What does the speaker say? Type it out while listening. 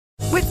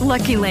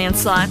Lucky Land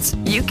Slots,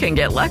 you can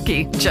get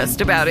lucky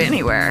just about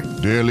anywhere.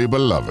 Dearly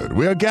beloved,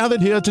 we are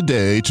gathered here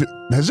today to...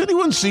 Has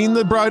anyone seen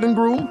the bride and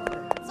groom?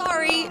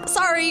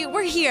 Sorry,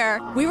 we're here.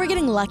 We were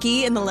getting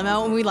lucky in the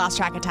limo and we lost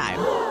track of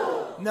time.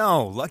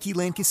 No, Lucky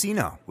Land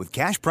Casino, with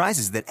cash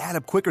prizes that add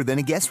up quicker than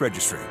a guest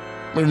registry.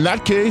 In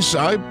that case,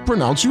 I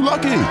pronounce you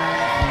lucky.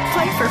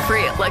 Play for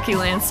free at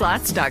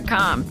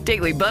LuckyLandSlots.com.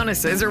 Daily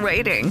bonuses are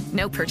waiting.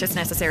 No purchase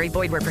necessary.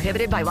 Void where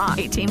prohibited by law.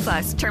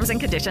 18+. Terms and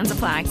conditions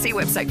apply. See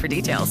website for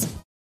details.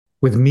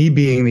 With me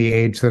being the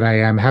age that I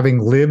am, having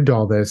lived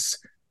all this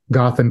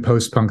goth and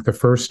post-punk the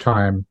first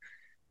time,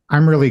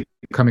 I'm really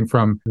coming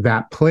from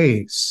that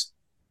place.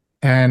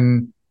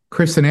 And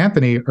Chris and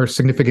Anthony are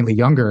significantly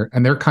younger,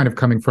 and they're kind of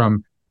coming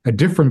from a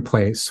different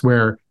place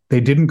where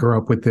they didn't grow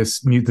up with the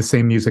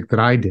same music that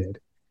I did.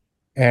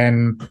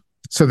 And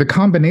so the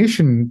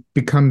combination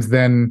becomes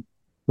then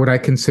what I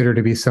consider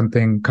to be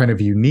something kind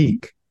of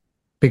unique,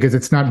 because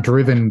it's not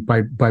driven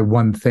by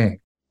one thing.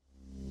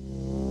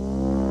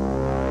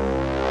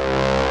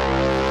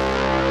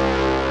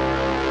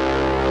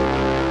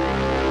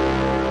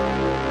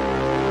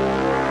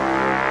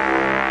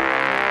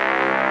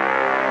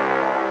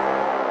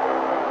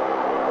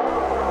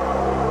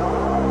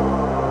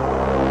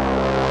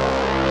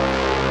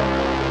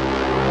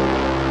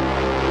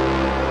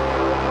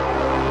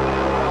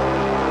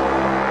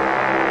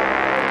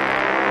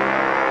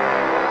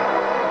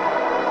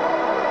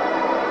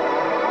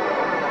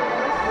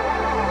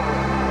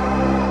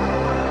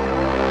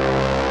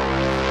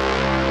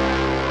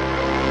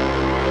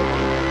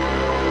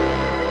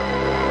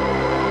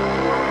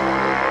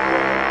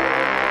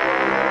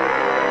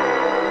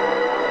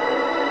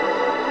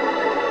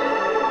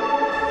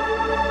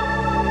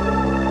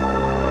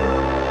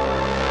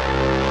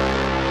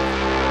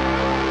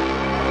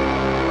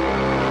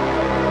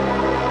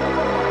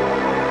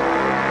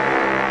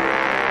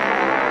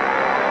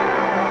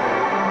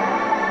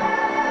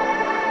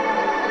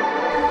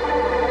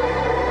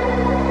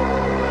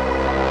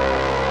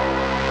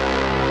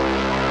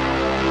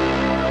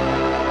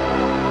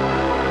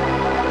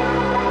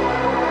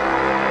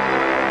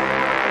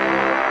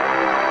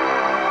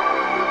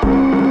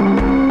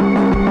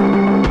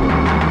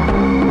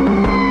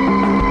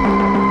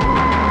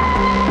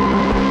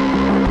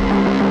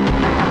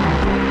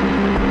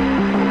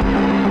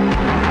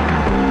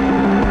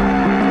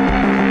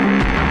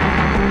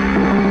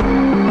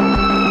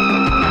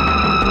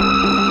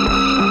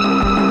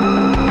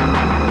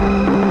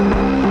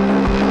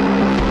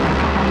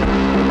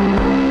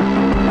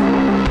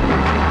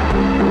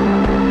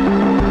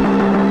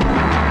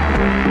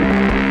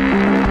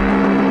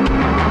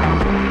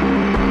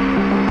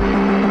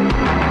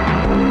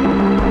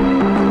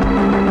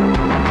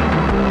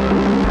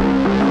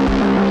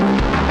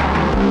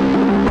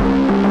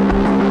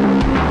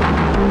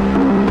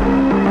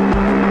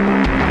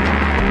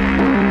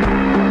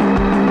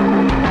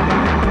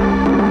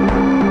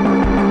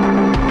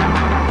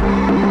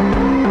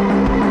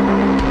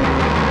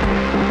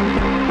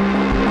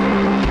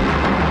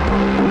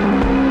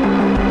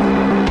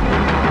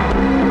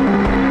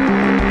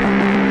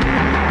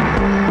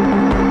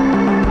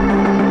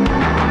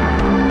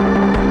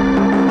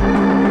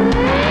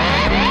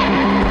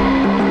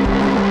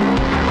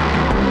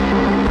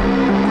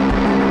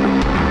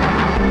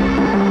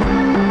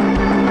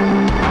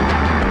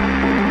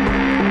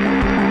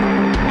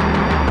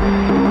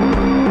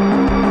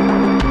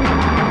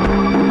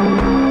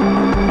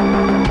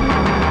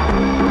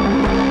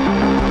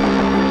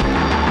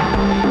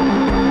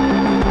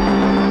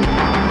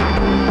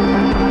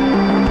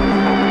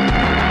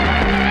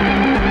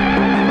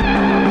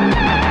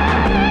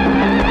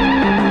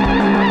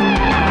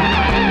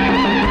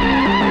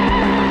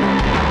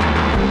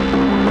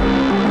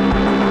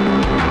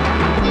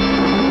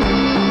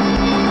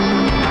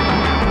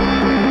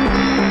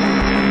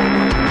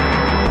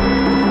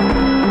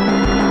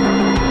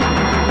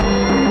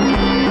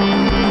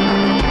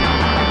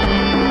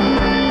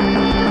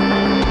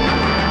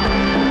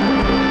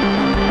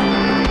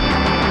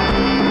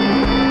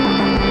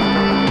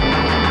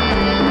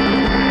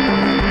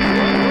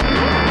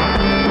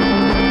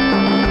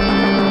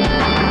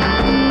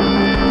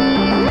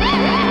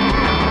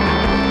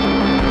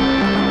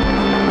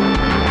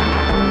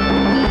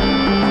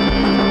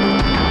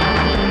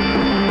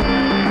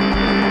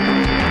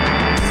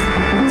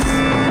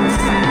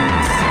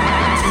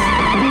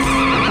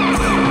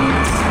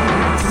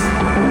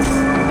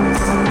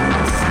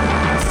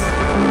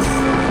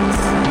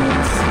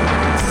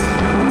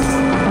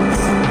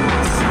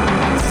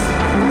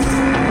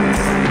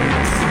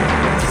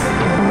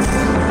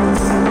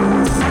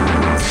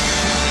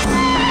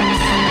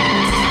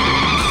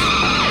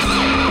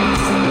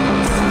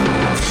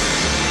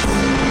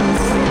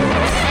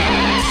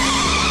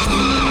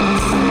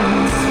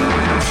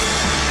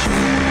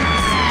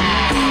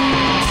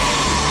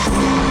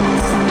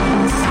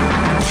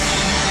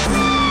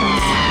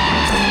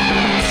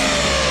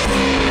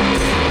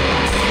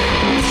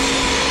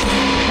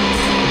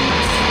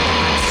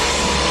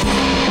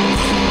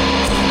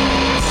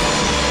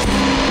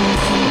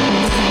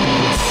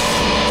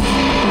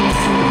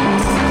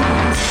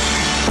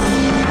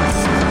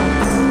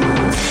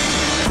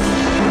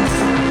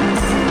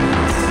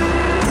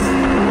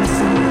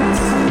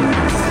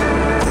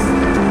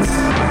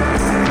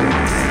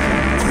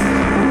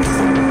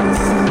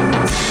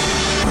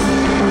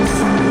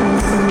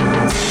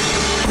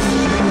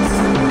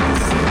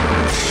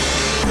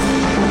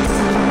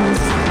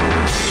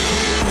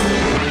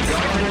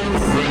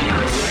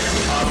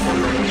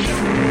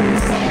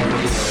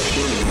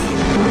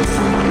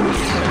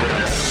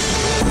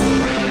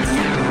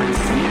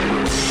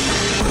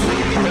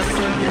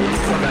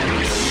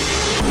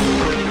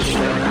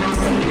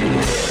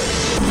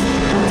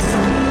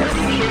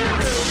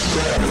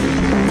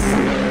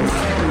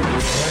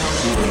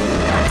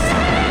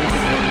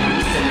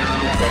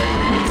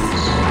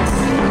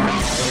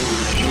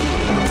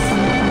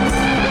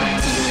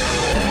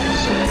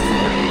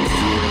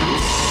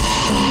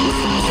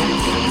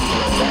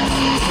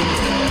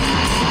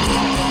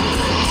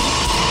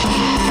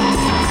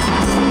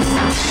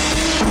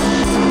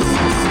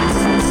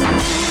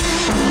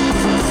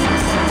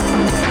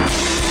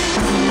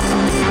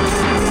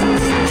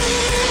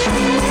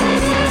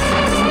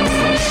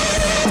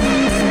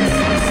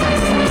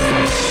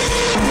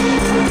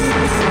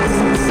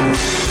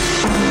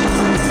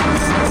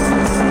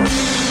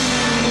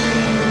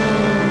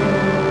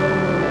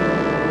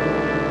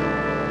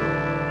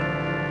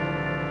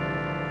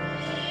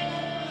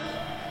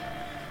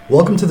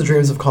 Welcome to the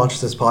Dreams of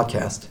Consciousness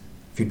podcast.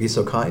 If you'd be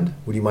so kind,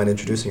 would you mind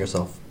introducing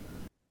yourself?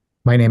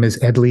 My name is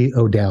Edley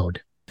ODowd.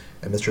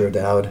 And Mr.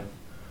 ODowd,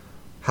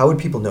 how would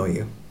people know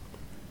you?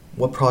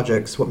 What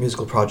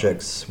musical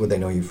projects would they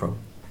know you from?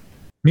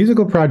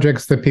 Musical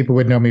projects that people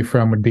would know me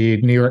from would be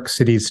New York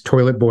City's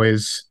Toilet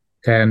Boys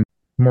and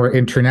more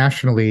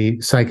internationally,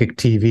 Psychic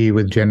TV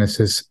with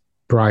Genesis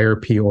Briar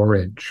P.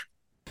 Orridge.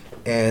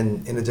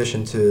 And in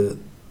addition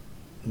to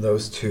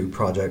those two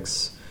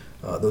projects,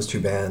 those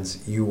two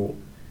bands, you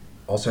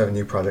also have a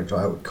new project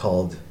out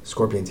called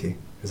Scorpion Tea.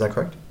 Is that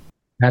correct?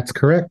 That's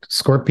correct.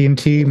 Scorpion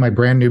Tea, my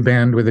brand new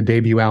band with a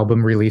debut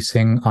album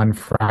releasing on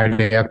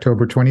Friday,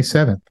 October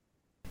 27th.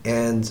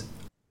 And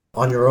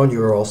on your own,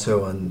 you are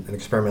also an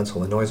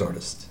experimental and noise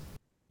artist.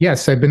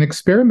 Yes, I've been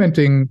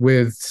experimenting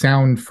with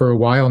sound for a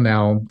while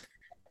now,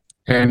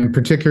 and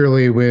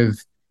particularly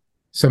with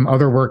some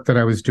other work that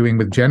I was doing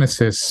with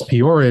Genesis P.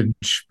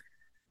 Orridge.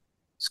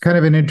 It's kind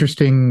of an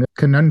interesting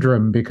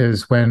conundrum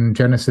because when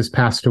Genesis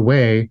passed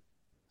away,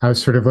 I was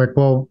sort of like,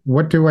 well,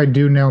 what do I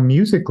do now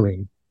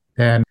musically?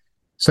 And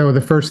so the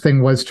first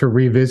thing was to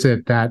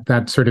revisit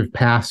that sort of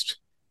past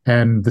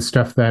and the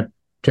stuff that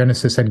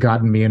Genesis had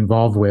gotten me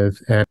involved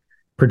with, and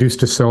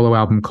produced a solo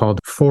album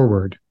called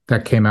Forward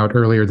that came out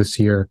earlier this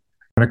year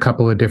on a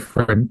couple of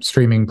different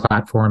streaming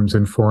platforms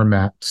and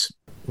formats.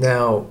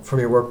 Now, from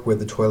your work with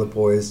the Toilet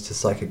Boys to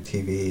Psychic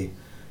TV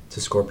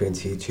to Scorpion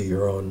Tea to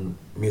your own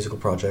musical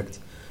project,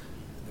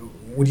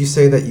 would you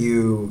say that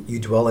you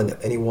dwell in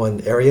any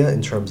one area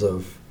in terms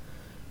of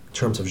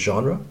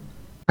genre?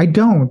 I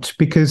don't,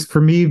 because for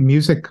me,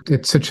 music,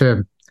 it's such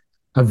a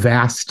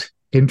vast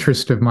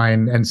interest of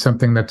mine and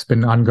something that's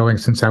been ongoing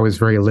since I was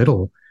very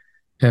little.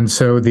 And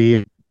so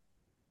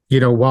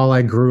while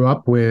I grew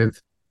up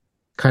with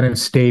kind of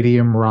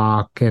stadium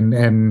rock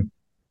and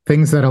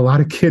things that a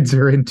lot of kids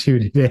are into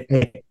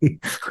today,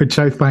 which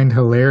I find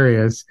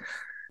hilarious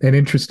and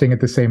interesting at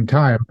the same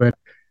time. But,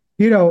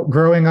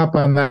 growing up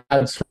on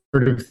that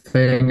sort of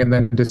thing and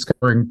then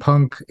discovering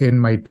punk in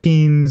my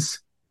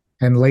teens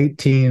and late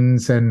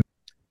teens and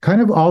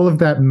kind of all of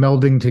that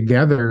melding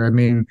together. I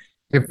mean,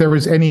 if there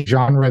was any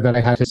genre that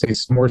I had to say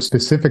more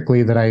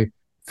specifically that I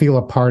feel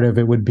a part of,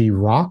 it would be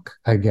rock,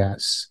 I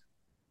guess.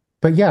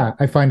 But yeah,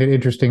 I find it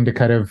interesting to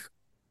kind of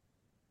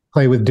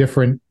play with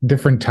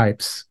different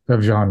types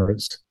of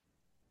genres.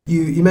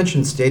 You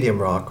mentioned stadium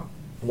rock.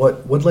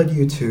 What led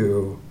you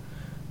to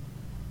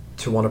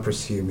want to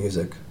pursue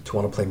music, to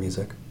want to play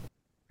music?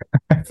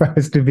 If I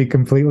was to be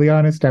completely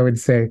honest, I would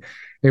say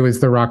it was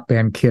the rock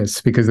band Kiss,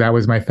 because that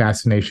was my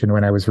fascination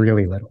when I was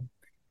really little.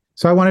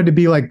 So I wanted to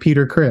be like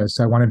Peter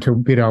Criss. I wanted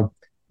to,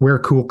 wear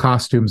cool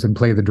costumes and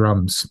play the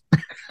drums,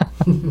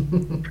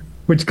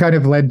 which kind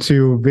of led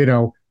to,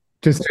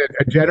 just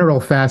a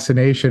general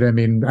fascination. I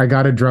mean, I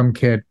got a drum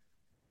kit,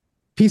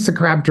 piece of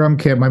crap drum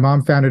kit. My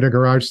mom found it at a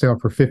garage sale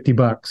for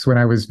 $50 when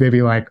I was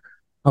maybe like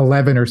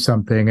 11 or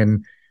something,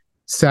 and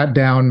sat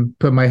down,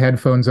 put my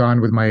headphones on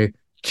with my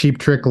Cheap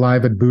Trick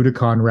Live at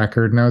Budokan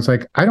record. And I was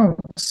like, I don't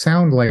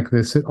sound like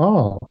this at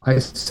all. I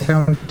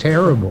sound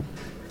terrible.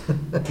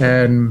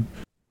 And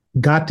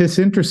got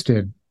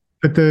disinterested.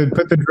 Put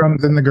the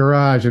drums in the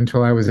garage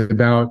until I was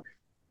about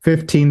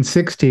 15,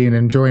 16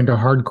 and joined a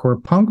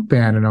hardcore punk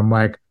band. And I'm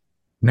like,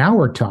 now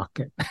we're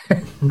talking.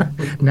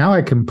 Now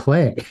I can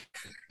play.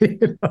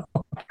 So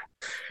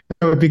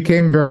it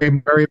became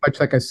very, very much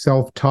like a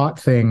self-taught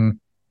thing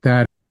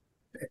that,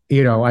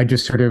 I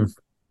just sort of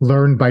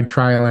learned by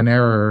trial and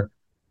error,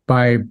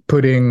 by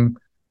putting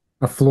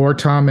a floor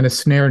tom and a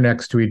snare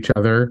next to each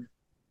other,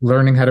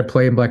 learning how to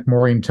play like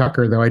Maureen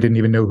Tucker, though I didn't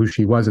even know who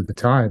she was at the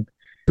time,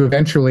 to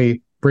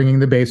eventually bringing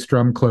the bass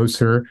drum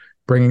closer,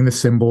 bringing the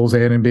cymbals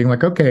in and being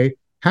like, okay,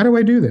 how do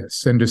I do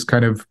this? And just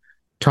kind of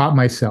taught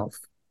myself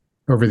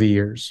over the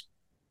years.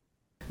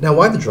 Now,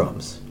 why the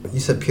drums? You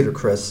said Peter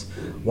Criss.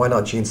 Why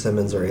not Gene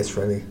Simmons or Ace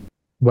Frehley?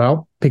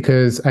 Well,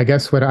 because I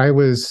guess when I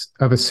was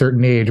of a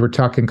certain age, we're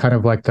talking kind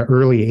of like the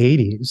early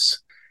 80s,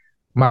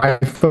 my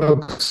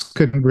folks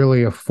couldn't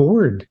really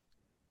afford,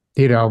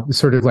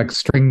 sort of like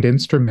stringed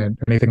instrument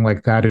or anything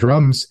like that.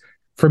 Drums,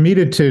 for me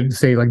to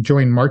say like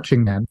join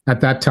marching band at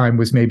that time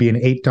was maybe an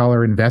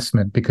 $8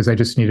 investment because I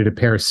just needed a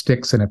pair of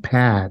sticks and a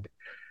pad.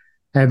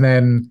 And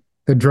then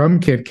the drum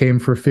kit came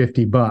for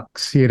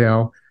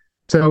 $50,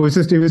 So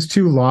it was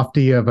too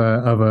lofty of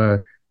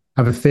a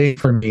thing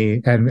for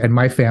me and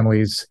my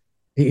family's,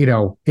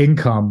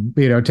 income,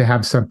 to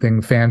have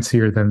something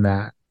fancier than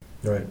that.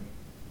 Right.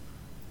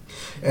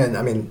 And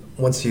I mean,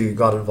 once you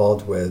got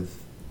involved with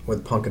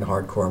punk and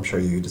hardcore, I'm sure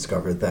you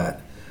discovered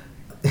that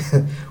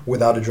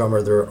without a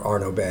drummer, there are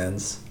no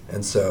bands.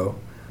 And so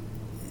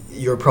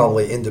you're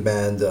probably in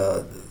demand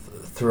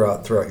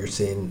throughout your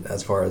scene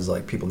as far as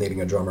like people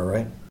needing a drummer,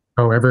 right?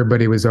 Oh,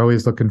 everybody was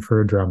always looking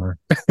for a drummer.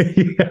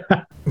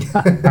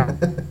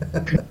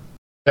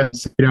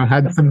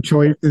 Had some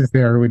choices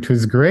there, which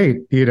was great.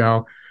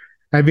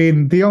 I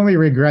mean, the only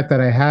regret that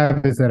I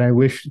have is that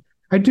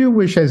I do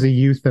wish as a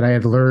youth that I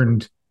had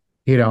learned,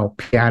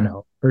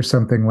 piano or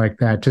something like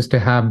that, just to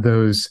have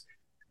those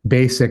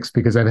basics,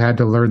 because I've had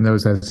to learn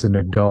those as an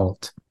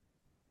adult.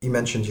 You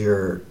mentioned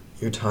your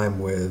time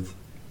with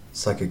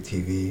Psychic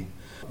TV.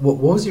 What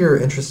was your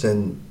interest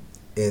in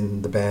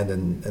the band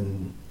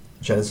and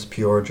Genesis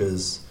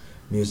P-Orge's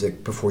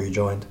music before you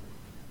joined?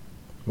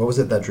 What was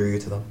it that drew you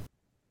to them?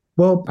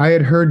 Well, I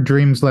had heard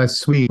Dreams Less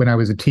Sweet when I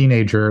was a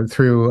teenager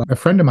through a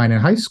friend of mine in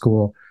high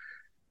school,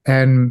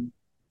 and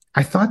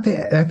I thought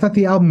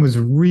the album was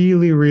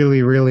really,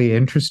 really, really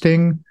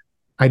interesting.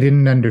 I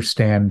didn't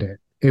understand it.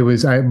 It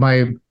was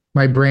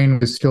my brain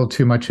was still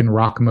too much in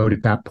rock mode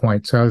at that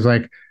point. So I was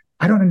like,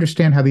 I don't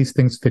understand how these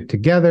things fit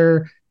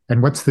together.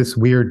 And what's this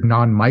weird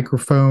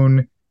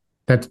non-microphone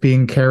that's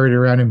being carried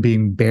around and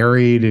being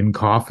buried in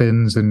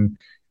coffins? And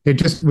it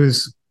just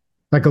was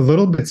like a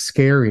little bit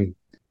scary.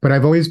 But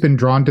I've always been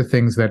drawn to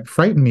things that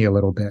frighten me a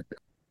little bit.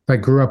 I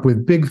grew up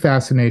with big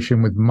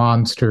fascination with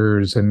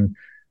monsters and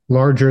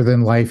larger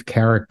than life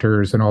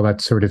characters and all that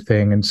sort of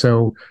thing. And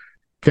so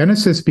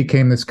Genesis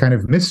became this kind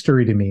of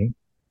mystery to me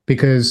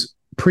because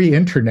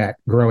pre-internet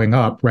growing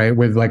up, right,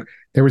 with like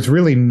there was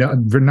really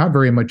not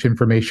very much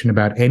information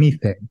about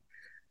anything.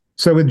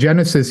 So with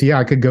Genesis, yeah,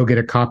 I could go get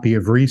a copy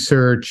of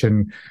Research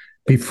and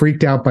be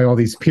freaked out by all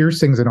these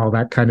piercings and all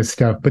that kind of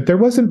stuff, but there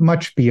wasn't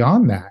much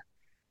beyond that.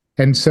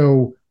 And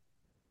so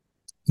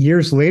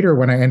years later,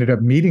 when I ended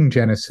up meeting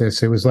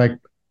Genesis, it was like,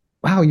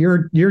 wow,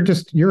 you're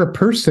a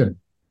person,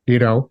 you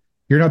know,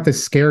 you're not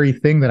this scary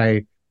thing that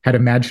I had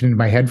imagined in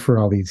my head for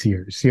all these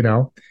years, you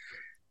know?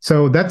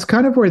 So that's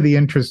kind of where the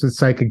interest in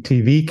Psychic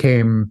TV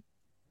came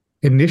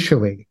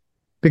initially,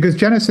 because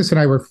Genesis and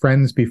I were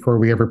friends before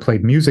we ever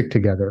played music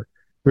together.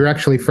 We were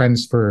actually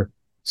friends for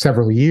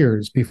several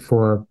years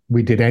before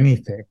we did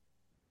anything.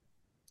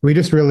 We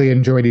just really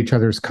enjoyed each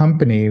other's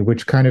company,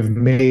 which kind of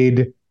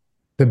made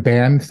the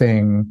band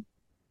thing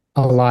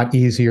a lot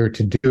easier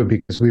to do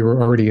because we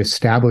were already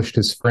established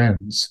as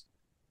friends.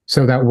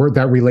 So that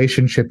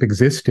relationship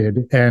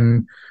existed.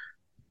 And,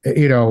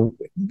 you know,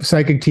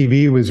 Psychic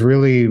TV was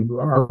really,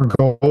 our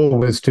goal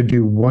was to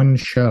do one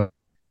show.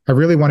 I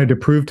really wanted to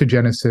prove to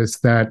Genesis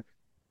that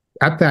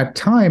at that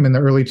time in the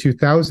early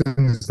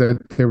 2000s,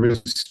 that there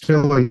was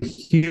still a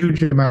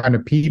huge amount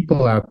of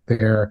people out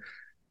there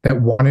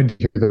that wanted to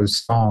hear those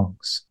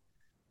songs.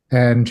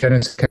 And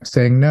Genesis kept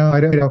saying, no,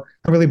 I don't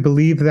really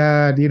believe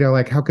that, you know,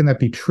 like, how can that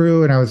be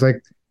true? And I was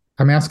like,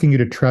 I'm asking you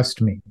to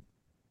trust me.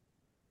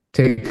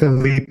 Take a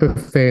leap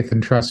of faith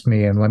and trust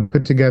me, and let me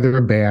put together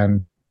a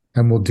band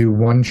and we'll do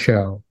one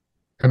show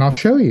and I'll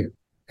show you.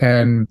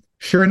 And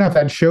sure enough,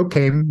 that show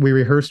came. We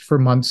rehearsed for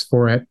months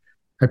for it.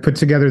 I put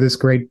together this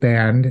great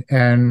band,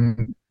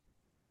 and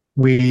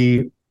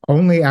we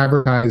only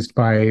advertised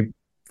by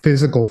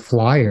physical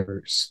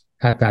flyers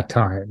at that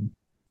time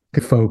to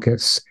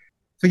focus.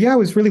 So yeah, I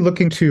was really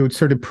looking to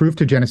sort of prove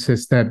to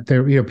Genesis that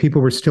there, you know, people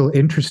were still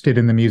interested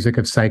in the music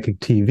of Psychic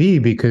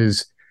TV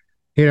because,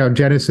 you know,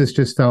 Genesis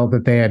just felt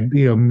that they had,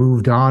 you know,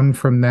 moved on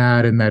from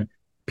that, and that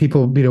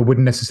people, you know,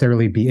 wouldn't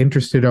necessarily be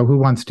interested. Oh, who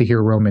wants to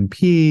hear Roman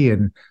P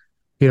and,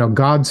 you know,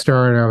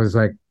 Godstar? And I was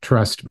like,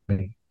 trust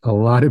me, a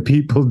lot of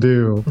people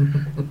do.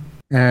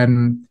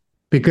 And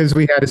because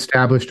we had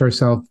established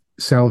ourselves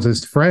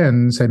as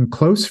friends and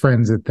close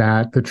friends at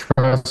that, the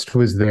trust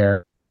was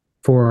there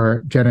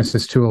for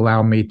Genesis to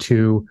allow me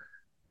to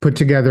put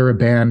together a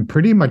band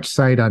pretty much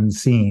sight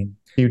unseen.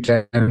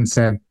 And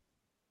said,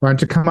 why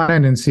don't you come on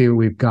in and see what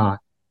we've got,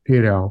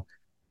 you know?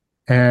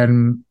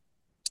 And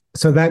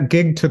so that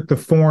gig took the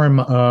form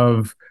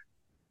of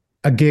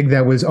a gig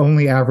that was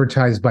only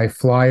advertised by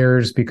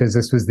flyers because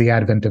this was the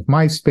advent of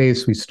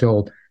MySpace. We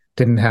still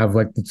didn't have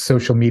like the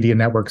social media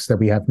networks that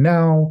we have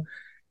now.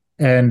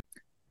 And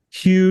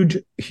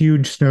huge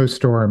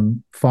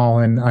snowstorm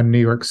fallen on New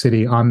York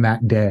City on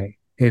that day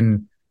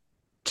in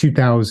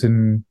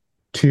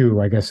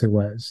 2002, I guess it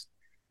was.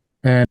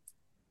 And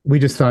we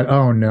just thought,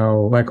 oh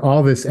no, like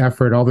all this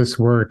effort, all this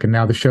work, and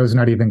now the show's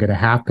not even going to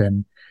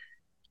happen.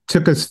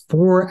 Took us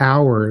 4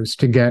 hours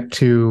to get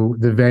to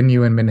the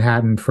venue in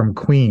Manhattan from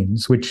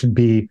Queens, which should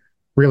be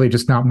really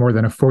just not more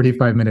than a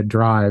 45-minute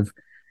drive.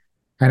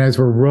 And as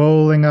we're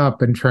rolling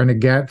up and trying to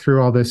get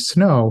through all this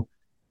snow,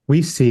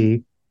 we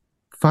see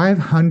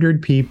 500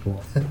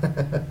 people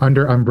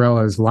under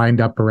umbrellas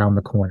lined up around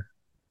the corner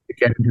to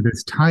get into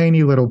this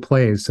tiny little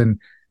place. And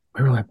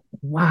we were like,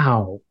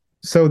 wow.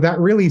 So that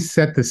really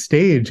set the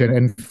stage.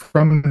 And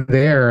from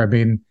there, I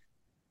mean,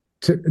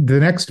 the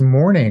next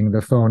morning,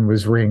 the phone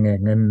was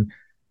ringing, and,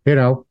 you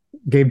know,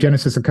 gave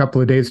Genesis a couple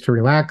of days to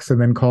relax,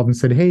 and then called and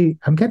said, hey,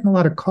 I'm getting a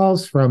lot of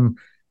calls from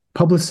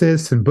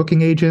publicists and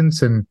booking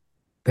agents, and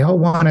they all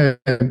want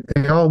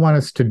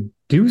us to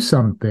do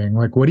something.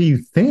 Like, what do you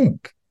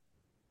think?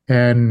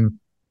 And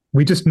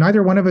we just,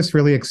 neither one of us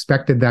really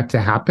expected that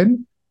to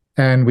happen.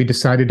 And we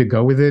decided to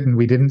go with it, and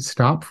we didn't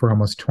stop for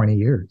almost 20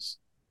 years.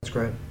 That's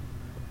great.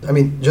 I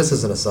mean, just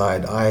as an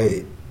aside,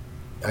 I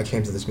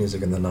came to this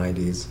music in the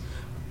 90s.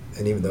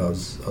 And even though I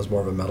was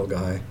more of a metal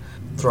guy,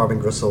 Throbbing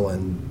Gristle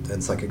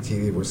and Psychic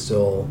TV were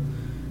still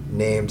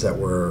names that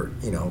were,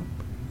 you know,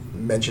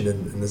 mentioned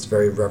in this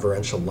very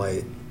reverential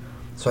light.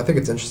 So I think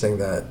it's interesting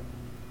that,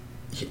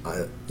 he,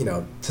 you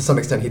know, to some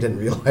extent he didn't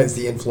realize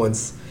the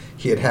influence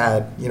he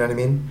had, you know what I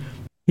mean?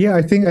 Yeah,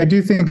 I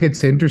do think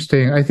it's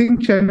interesting. I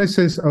think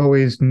Genesis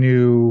always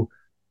knew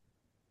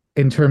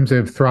in terms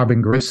of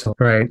Throbbing Gristle,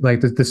 right?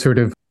 Like the sort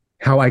of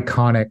how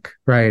iconic,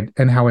 right?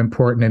 And how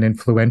important and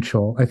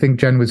influential. I think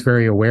Jen was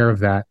very aware of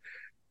that.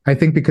 I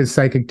think because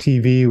Psychic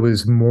TV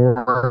was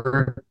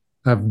more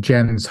of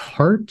Jen's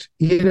heart,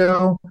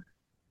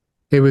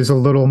 it was a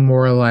little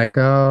more like,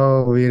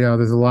 oh,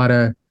 there's a lot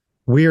of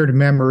weird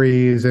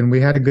memories and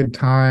we had a good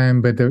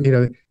time, but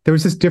there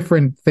was just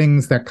different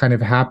things that kind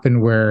of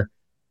happened where,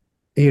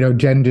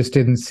 Jen just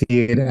didn't see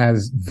it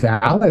as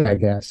valid, I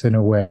guess, in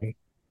a way,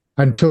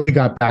 until we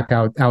got back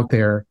out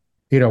there,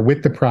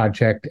 with the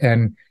project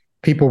and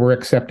people were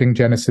accepting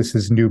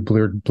Genesis's new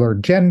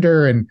blurred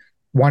gender and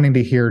wanting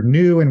to hear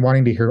new and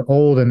wanting to hear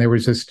old. And there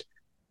was just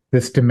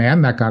this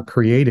demand that got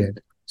created.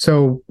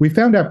 So we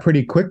found out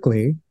pretty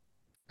quickly.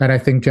 And I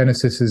think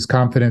Genesis's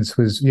confidence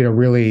was,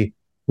 really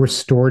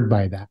restored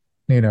by that,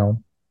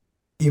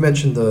 You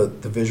mentioned the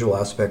visual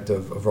aspect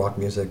of rock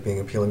music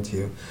being appealing to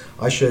you.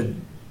 I should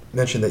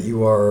mention that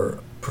you are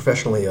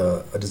professionally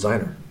a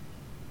designer.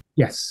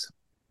 Yes.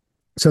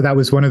 So that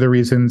was one of the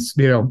reasons,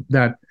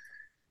 that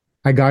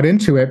I got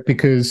into it,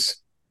 because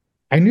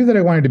I knew that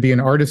I wanted to be an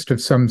artist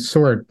of some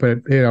sort.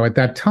 But, at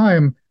that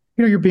time,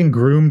 you're being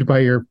groomed by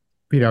your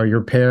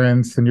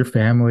parents and your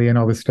family and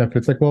all this stuff.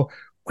 It's like, well,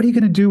 what are you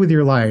going to do with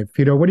your life?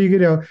 What are you're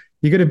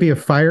going to be a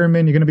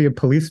fireman? You're going to be a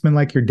policeman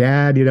like your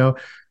dad?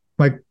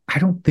 Like, I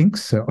don't think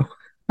so.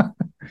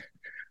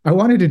 I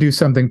wanted to do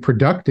something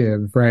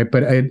productive, right?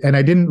 But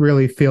I didn't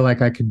really feel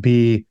like I could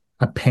be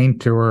a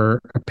painter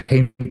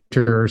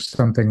or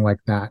something like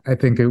that. I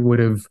think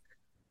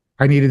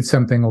I needed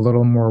something a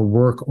little more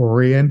work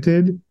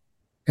oriented,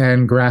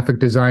 and graphic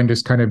design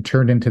just kind of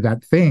turned into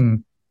that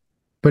thing.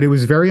 But it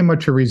was very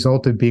much a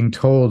result of being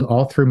told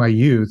all through my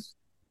youth,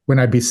 when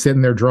I'd be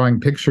sitting there drawing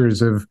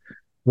pictures of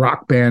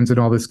rock bands and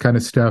all this kind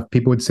of stuff,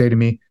 people would say to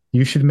me,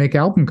 you should make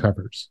album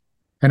covers.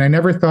 And I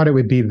never thought it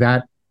would be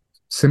that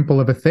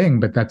simple of a thing,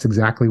 but that's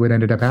exactly what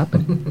ended up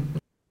happening.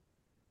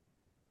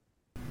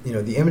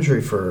 The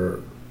imagery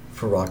for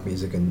rock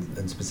music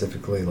and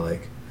specifically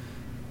like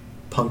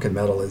punk and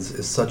metal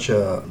is such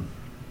a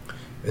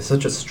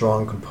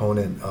strong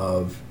component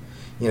of,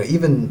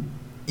 even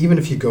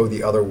if you go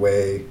the other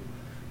way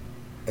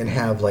and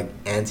have like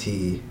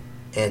anti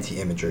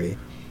imagery.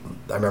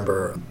 I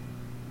remember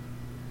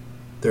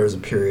there was a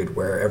period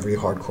where every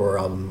hardcore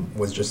album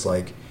was just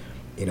like,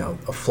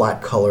 a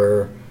flat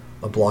color,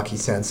 a blocky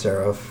sans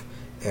serif,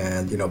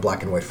 and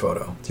black and white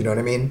photo. Do you know what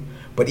I mean?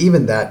 But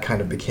even that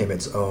kind of became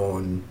its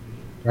own,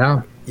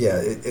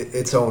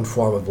 its own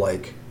form of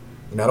like,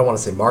 I don't want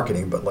to say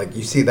marketing, but like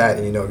you see that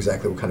and you know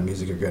exactly what kind of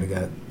music you're going to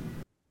get.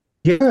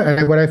 Yeah,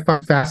 and what I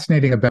found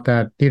fascinating about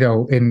that,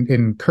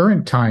 in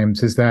current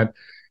times, is that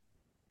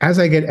as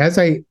I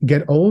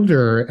get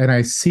older and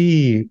I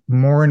see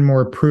more and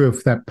more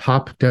proof that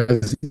pop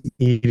does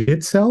eat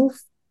itself,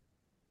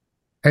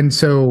 and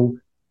so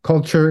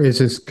culture is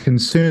just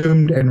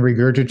consumed and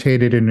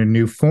regurgitated in a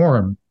new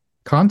form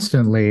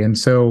constantly. And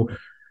so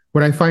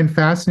what I find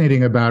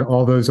fascinating about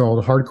all those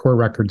old hardcore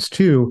records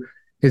too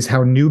is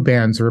how new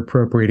bands are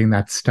appropriating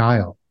that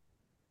style.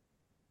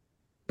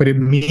 But it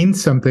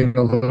means something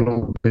a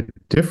little bit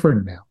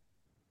different now,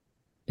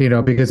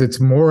 because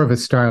it's more of a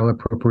style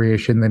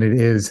appropriation than it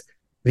is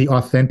the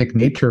authentic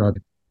nature of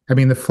it. I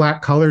mean, the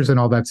flat colors and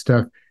all that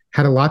stuff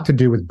had a lot to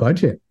do with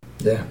budget.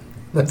 Yeah,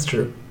 that's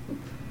true.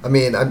 I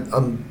mean,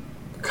 I'm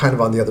kind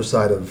of on the other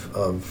side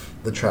of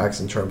the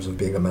tracks in terms of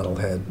being a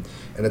metalhead.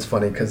 And it's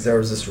funny because there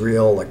was this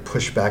real like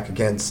pushback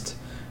against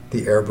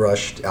the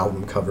airbrushed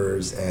album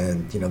covers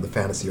and, the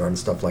fantasy art and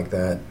stuff like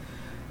that.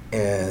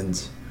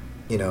 And,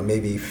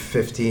 maybe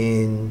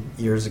 15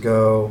 years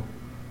ago,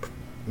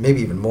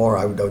 maybe even more,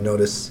 I would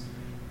notice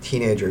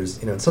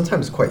teenagers, and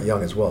sometimes quite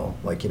young as well,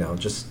 like,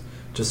 just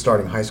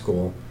starting high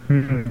school,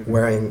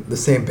 wearing the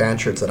same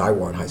band shirts that I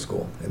wore in high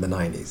school in the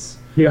 90s.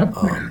 Yeah.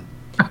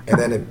 And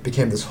then it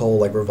became this whole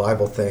like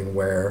revival thing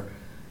where,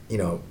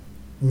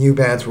 new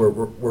bands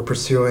were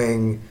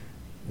pursuing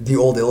the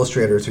old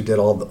illustrators who did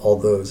all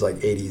those like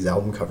 80s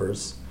album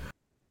covers.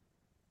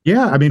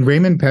 Yeah, I mean,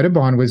 Raymond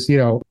Pettibon was,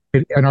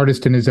 an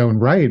artist in his own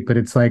right, but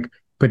it's like,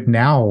 but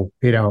now,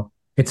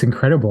 it's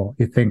incredible.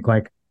 You think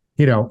like,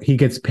 he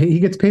gets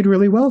paid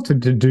really well to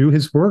do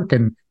his work,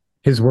 and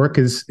his work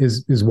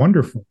is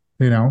wonderful.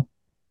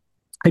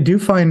 I do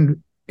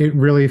find it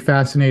really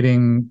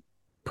fascinating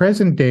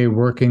present day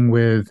working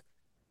with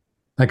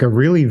like a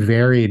really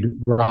varied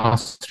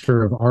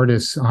roster of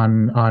artists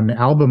on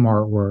album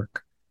artwork.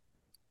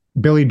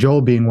 Billy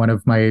Joel being one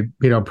of my,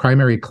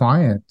 primary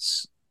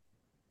clients,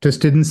 just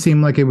didn't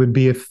seem like it would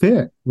be a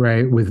fit,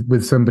 right,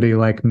 with somebody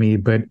like me,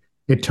 but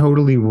it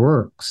totally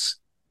works,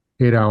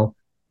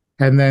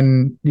 And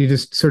then you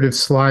just sort of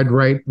slide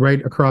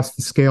right across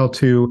the scale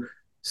to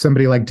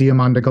somebody like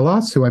Diamanda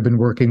Galas, who I've been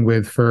working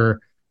with for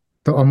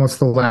almost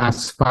the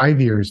last 5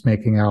 years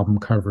making album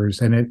covers,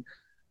 and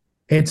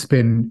it's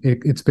been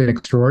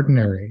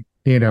extraordinary,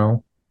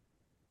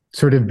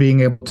 sort of being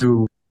able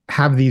to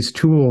have these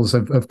tools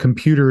of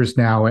computers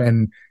now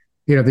and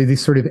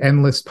these sort of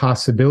endless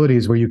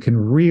possibilities where you can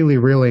really,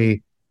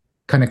 really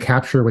kind of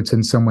capture what's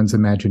in someone's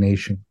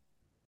imagination.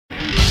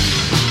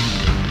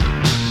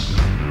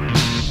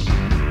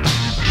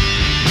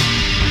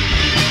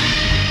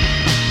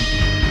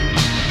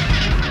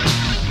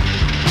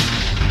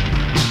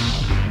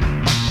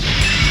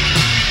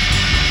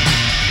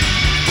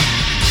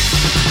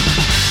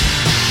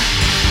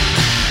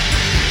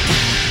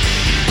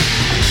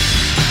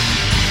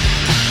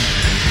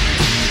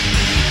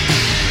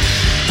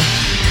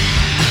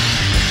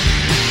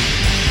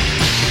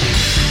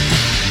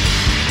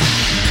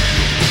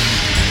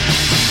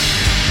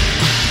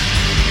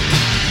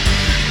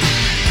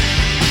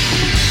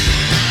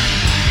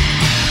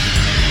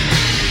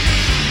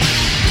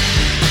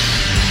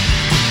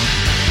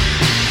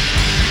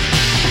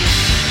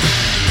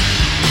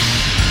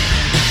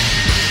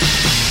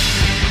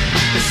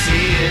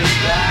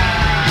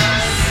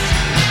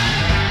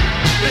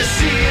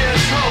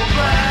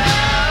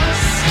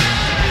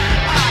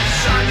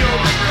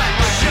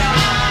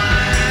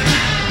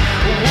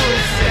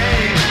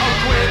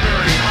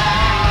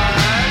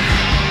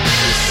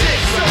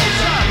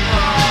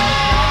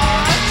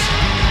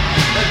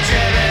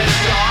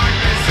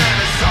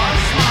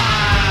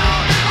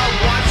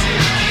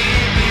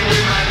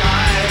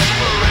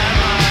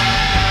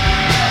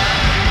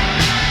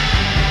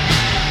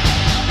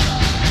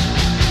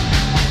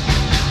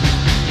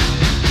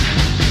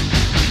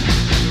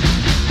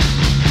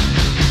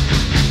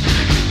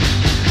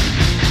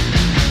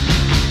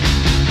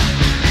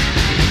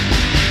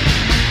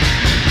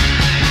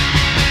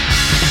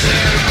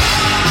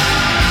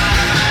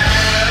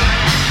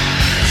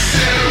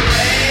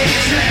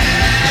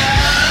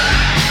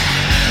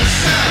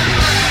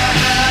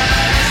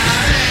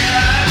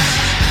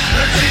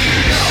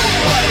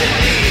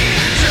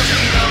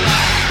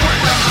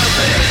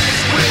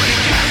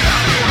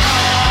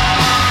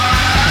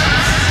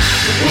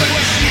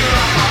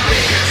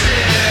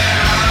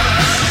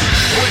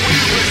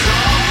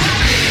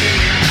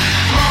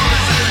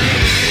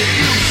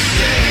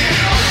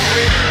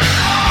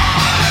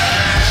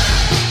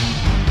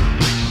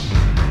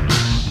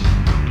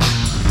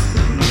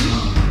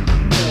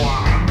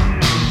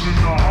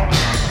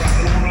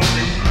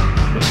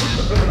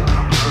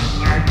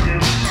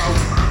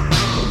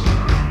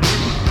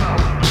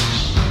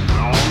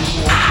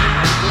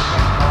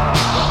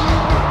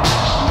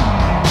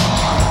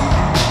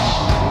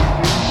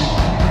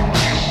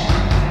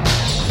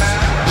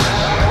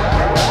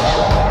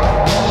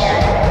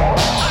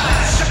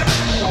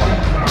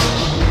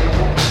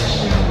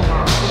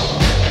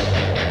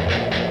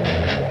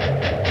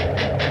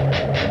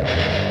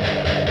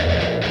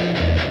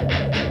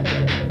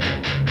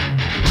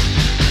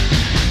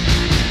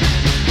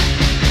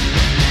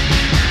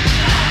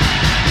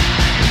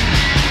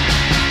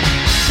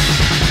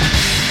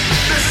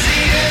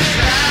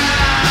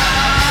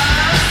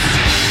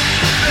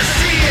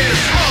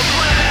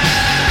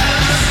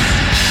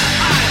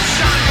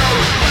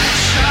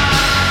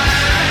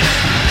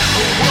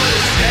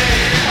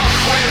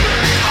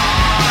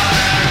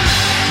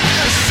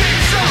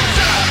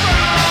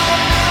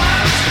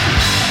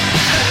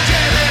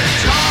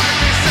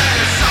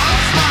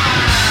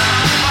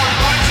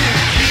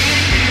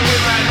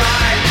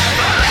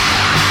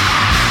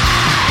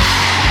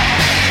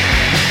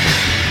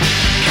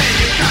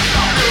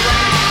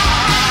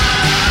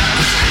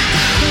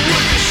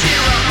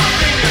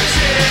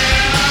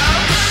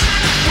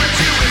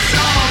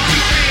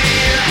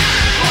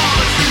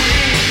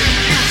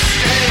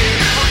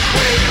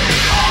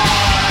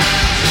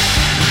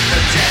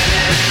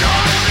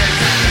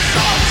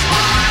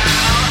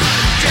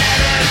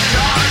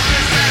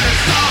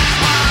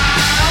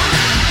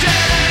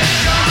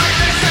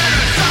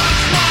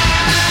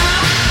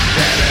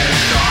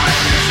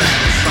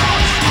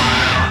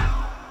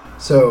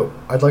 So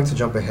I'd like to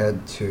jump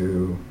ahead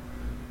to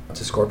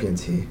Scorpion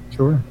Tea.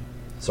 Sure.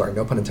 Sorry,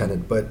 no pun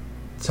intended. But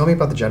tell me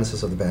about the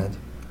genesis of the band.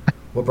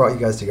 What brought you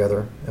guys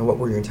together, and what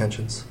were your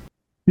intentions?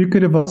 You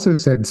could have also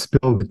said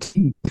spill the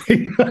tea.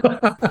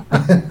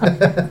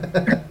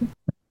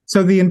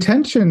 So the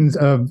intentions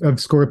of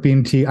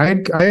Scorpion Tea,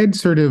 I had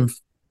sort of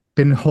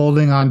been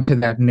holding on to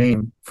that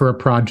name for a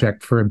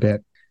project for a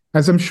bit,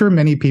 as I'm sure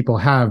many people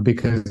have,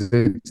 because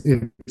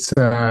it's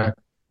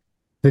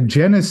the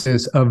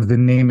genesis of the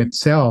name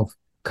itself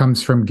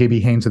comes from Gibby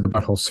Haynes of the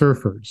Butthole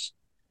Surfers.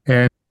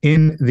 And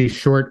in the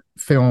short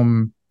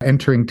film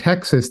Entering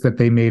Texas that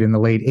they made in the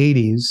late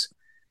 80s,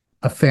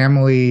 a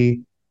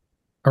family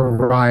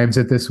arrives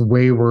at this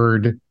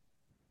wayward,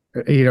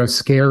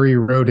 scary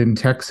road in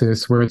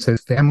Texas where it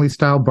says family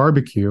style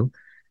barbecue.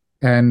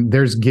 And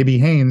there's Gibby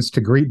Haynes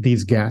to greet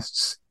these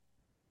guests,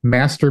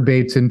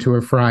 masturbates into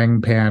a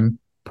frying pan,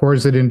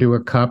 pours it into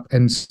a cup,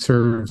 and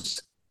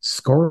serves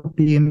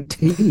Scorpion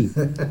Tea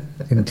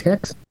in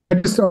Texas. I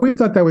just always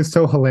thought that was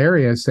so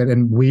hilarious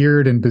and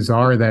weird and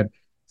bizarre that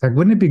it's like,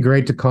 wouldn't it be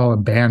great to call a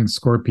band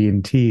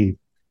Scorpion Tea?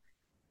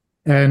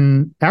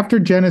 And after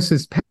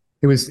Genesis,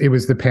 it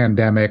was the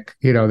pandemic.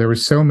 There were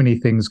so many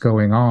things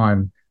going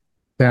on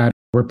that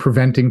were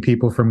preventing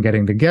people from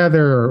getting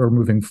together or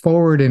moving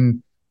forward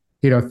in,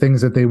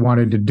 things that they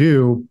wanted to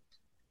do.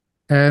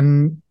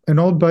 And an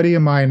old buddy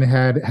of mine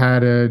had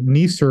a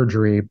knee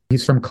surgery.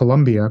 He's from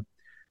Colombia.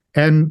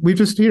 And we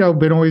just,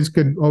 been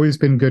always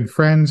been good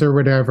friends or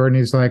whatever. And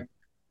he's like,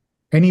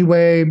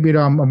 anyway,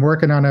 I'm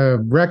working on a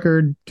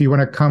record. Do you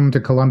want to come to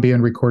Colombia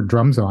and record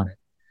drums on it?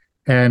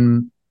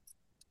 And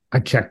I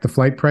checked the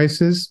flight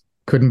prices,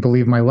 couldn't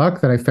believe my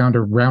luck that I found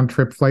a round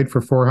trip flight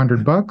for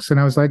 $400. And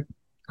I was like,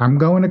 I'm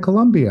going to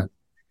Colombia.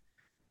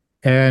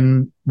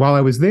 And while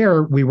I was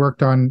there, we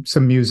worked on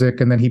some music.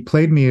 And then he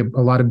played me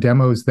a lot of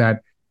demos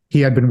that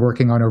he had been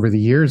working on over the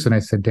years. And I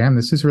said, damn,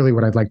 this is really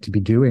what I'd like to be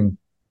doing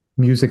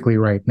musically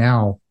right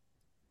now,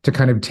 to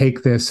kind of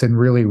take this and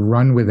really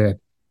run with it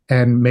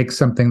and make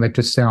something that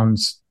just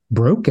sounds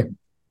broken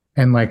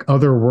and like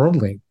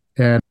otherworldly.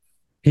 And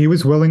he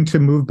was willing to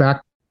move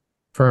back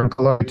from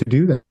Colombia to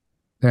do that.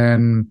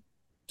 And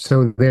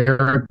so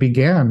there it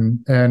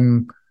began.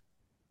 And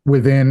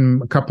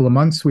within a couple of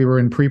months, we were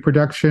in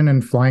pre-production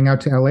and flying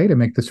out to LA to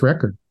make this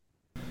record.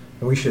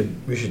 And we should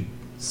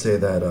say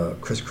that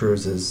Chris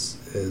Cruz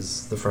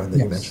is the friend that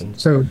you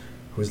mentioned,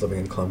 who's living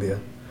in Colombia.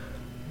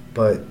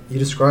 But you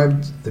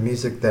described the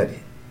music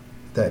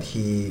that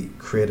he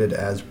created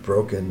as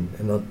broken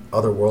and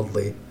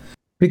otherworldly.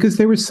 Because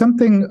there was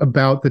something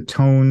about the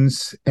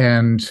tones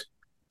and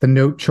the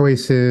note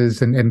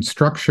choices and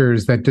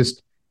structures that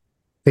just,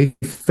 they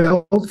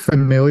felt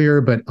familiar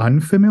but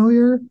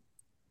unfamiliar.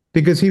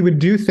 Because he would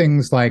do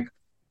things like,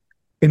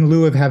 in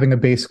lieu of having a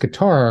bass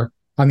guitar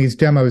on these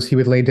demos, he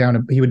would lay down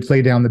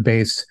the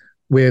bass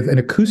with an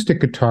acoustic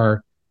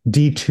guitar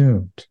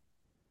detuned.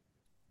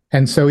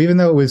 And so even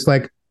though it was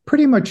like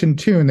pretty much in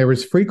tune, there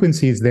was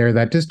frequencies there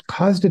that just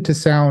caused it to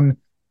sound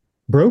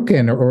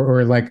broken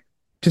or like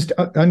just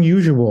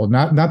unusual,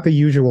 not the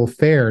usual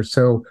fare.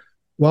 So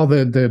while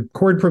the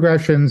chord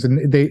progressions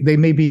and they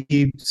maybe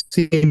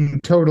seem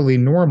totally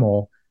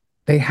normal,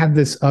 they had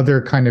this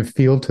other kind of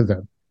feel to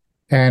them.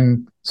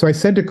 And so I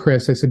said to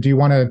Chris, I said, do you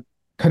want to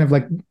kind of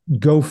like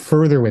go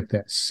further with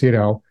this?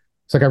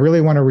 It's like, I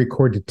really want to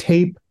record to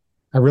tape.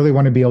 I really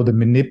want to be able to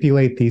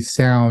manipulate these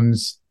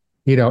sounds,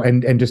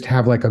 and just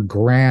have like a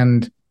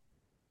grand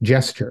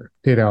gesture,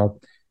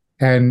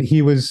 and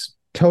he was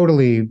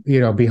totally,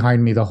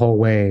 behind me the whole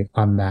way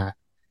on that.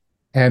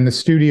 And the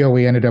studio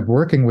we ended up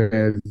working with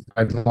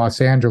in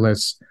Los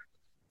Angeles,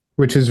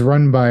 which is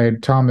run by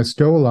Thomas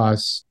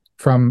Dolas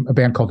from a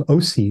band called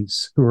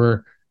OCs, who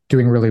are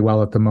doing really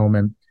well at the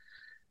moment.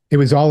 It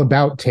was all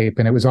about tape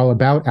and it was all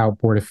about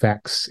outboard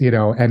effects,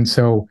 and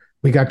so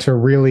we got to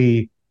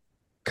really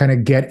kind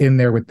of get in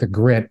there with the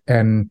grit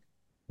and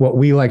what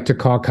we like to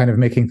call kind of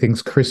making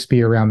things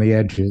crispy around the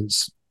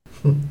edges.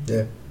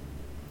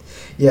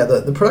 Yeah,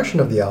 the production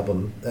of the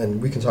album,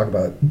 and we can talk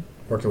about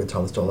working with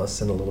Thomas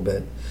Dolas in a little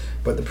bit,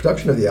 but the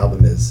production of the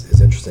album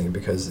is interesting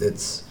because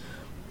it's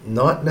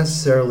not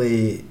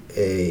necessarily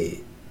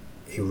a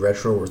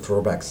retro or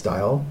throwback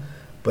style,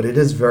 but it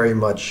is very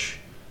much,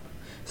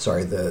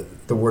 the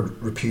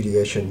word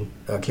repudiation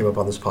came up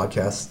on this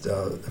podcast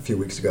a few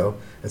weeks ago,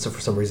 and so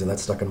for some reason that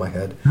stuck in my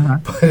head.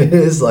 But it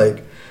is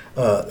like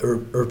a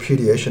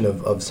repudiation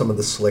of some of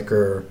the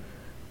slicker,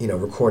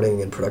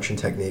 recording and production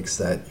techniques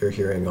that you're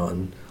hearing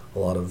on a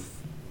lot of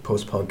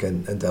post-punk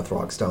and death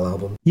rock style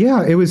albums.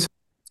 Yeah, it was,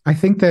 I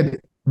think that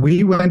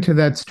we went to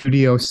that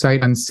studio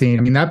sight unseen.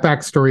 I mean, that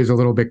backstory is a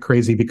little bit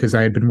crazy because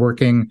I had been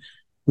working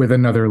with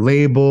another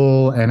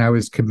label and I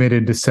was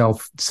committed to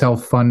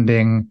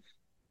self-funding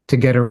to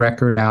get a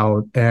record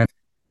out. And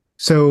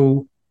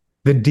so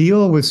the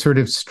deal was sort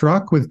of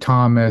struck with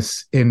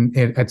Thomas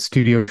at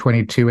Studio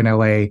 22 in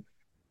LA.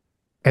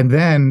 And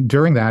then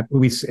during that,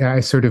 I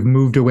sort of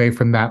moved away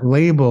from that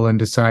label and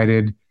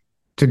decided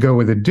to go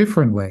with a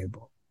different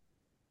label.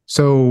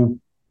 So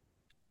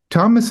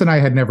Thomas and I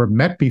had never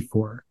met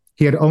before.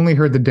 He had only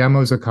heard the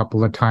demos a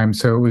couple of times.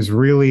 So it was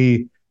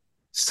really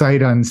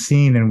sight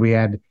unseen. And we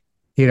had,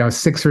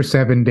 6 or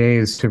 7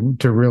 days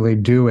to really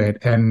do it.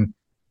 And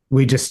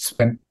we just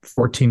spent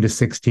 14 to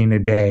 16 a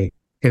day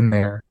in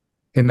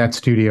that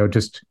studio,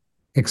 just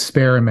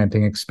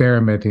experimenting.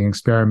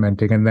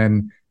 And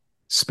then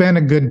spent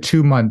a good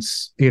 2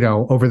 months,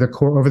 over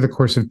the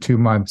course of 2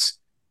 months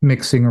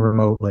mixing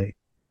remotely.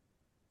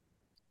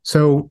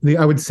 So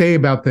I would say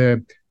about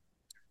the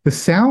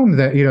sound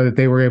that, that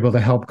they were able to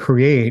help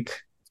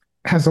create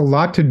has a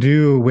lot to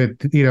do with,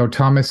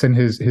 Thomas and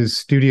his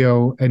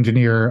studio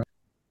engineer,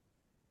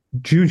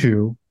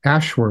 Juju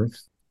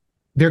Ashworth.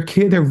 They're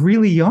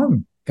really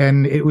young.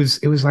 And it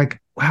was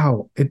like,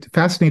 wow, it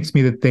fascinates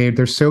me that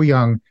they're so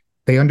young.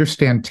 They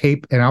understand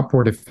tape and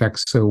outboard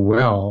effects so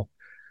well.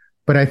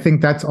 But I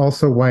think that's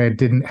also why it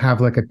didn't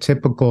have like a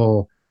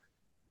typical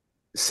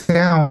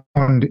sound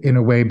in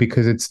a way,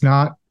 because it's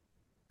not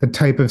the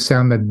type of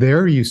sound that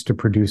they're used to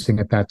producing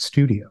at that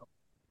studio.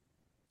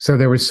 So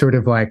there was sort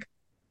of like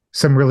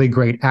some really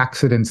great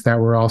accidents that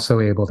were also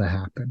able to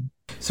happen.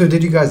 So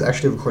did you guys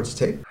actually record to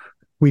tape?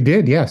 We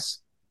did, yes.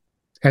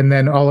 And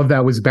then all of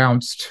that was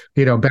bounced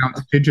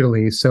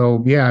digitally.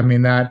 So yeah, I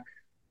mean, that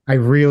I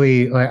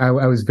really, I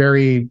was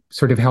very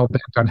sort of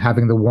hell-bent on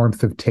having the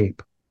warmth of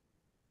tape.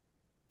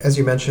 As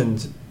you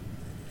mentioned,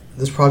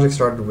 this project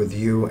started with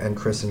you and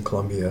Chris in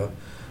Columbia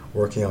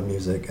working on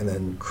music, and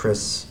then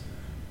Chris,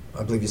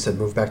 I believe you said,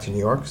 moved back to New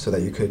York so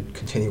that you could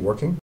continue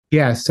working.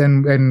 Yes,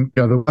 and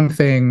the one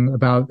thing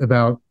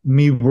about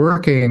me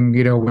working,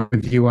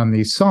 with you on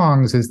these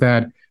songs is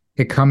that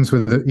it comes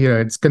with,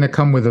 it's going to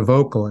come with a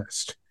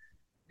vocalist,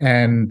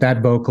 and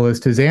that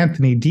vocalist is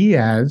Anthony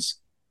Diaz,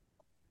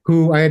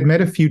 who I had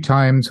met a few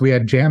times. We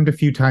had jammed a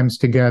few times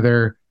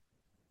together.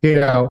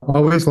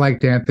 Always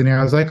liked Anthony.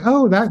 I was like,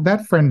 oh,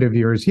 that friend of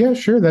yours, yeah,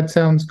 sure, that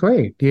sounds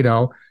great.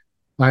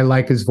 I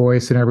like his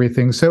voice and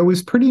everything. So it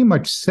was pretty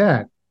much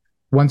set.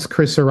 Once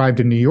Chris arrived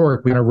in New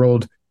York, we kind of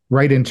rolled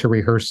right into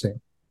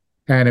rehearsing,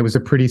 and it was a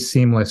pretty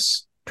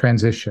seamless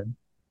transition.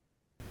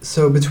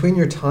 So between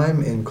your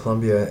time in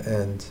Columbia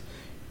and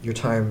your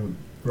time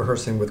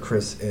rehearsing with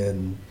Chris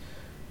in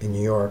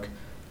New York,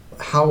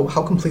 how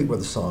complete were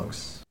the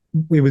songs?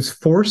 It was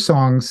 4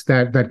 songs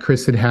that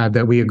Chris had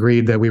that we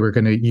agreed that we were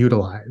going to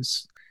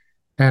utilize.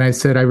 And I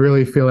said, I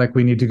really feel like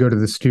we need to go to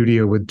the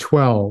studio with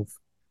 12.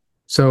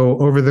 So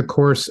over the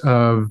course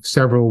of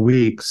several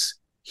weeks,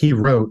 he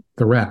wrote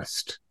the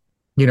rest.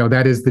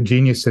 That is the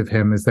genius of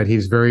him, is that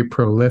he's very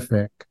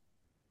prolific.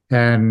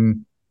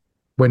 And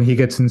when he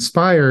gets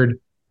inspired,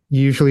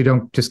 you usually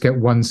don't just get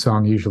one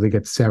song, you usually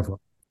get several.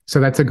 So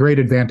that's a great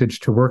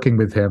advantage to working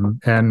with him.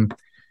 And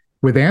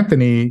with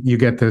Anthony, you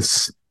get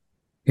this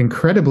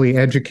incredibly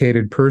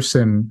educated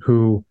person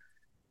who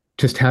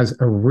just has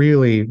a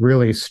really,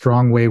 really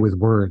strong way with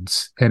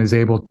words and is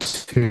able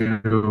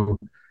to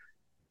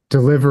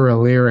deliver a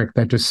lyric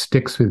that just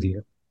sticks with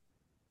you,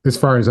 as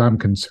far as I'm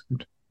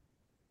concerned.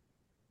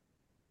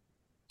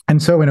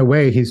 And so in a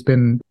way, he's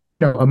been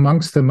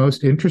amongst the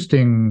most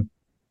interesting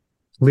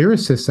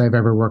lyricists I've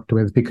ever worked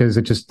with, because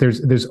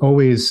there's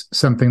always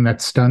something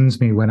that stuns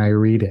me when I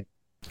read it.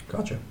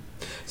 Gotcha.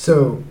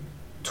 So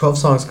 12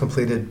 songs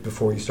completed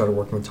before you started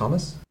working with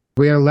Thomas?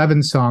 We had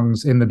 11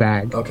 songs in the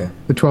bag. Okay.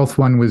 The 12th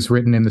one was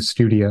written in the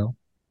studio.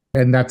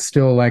 And that's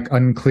still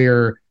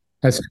unclear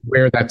as to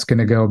where that's going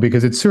to go,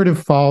 because it sort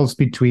of falls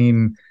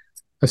between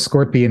a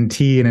Scorpion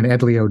T and an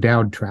Edley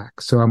ODowd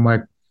track. So I'm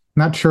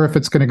not sure if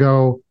it's going to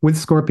go with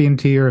Scorpion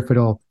T or if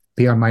it'll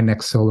be on my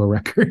next solo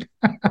record.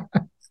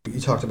 You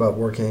talked about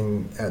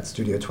working at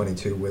Studio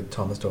 22 with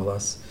Thomas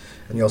Dolas,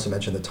 and you also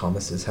mentioned that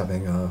Thomas is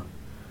having a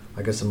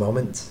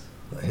moment.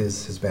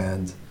 His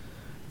band,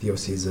 the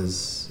OCs,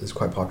 is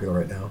quite popular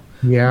right now.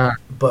 Yeah.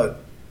 But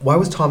why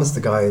was Thomas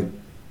the guy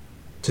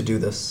to do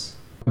this?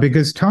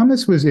 Because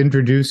Thomas was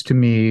introduced to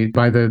me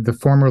by the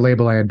former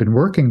label I had been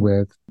working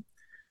with,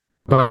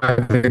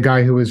 by the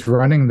guy who was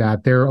running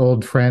that. They're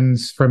old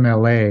friends from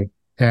LA.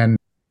 And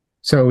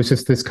so it was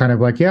just this kind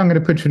of I'm going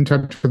to put you in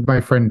touch with my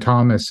friend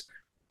Thomas.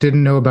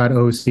 Didn't know about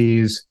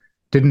OCs,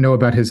 didn't know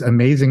about his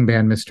amazing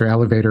band, Mr.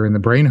 Elevator and the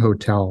Brain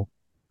Hotel,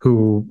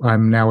 who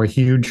I'm now a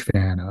huge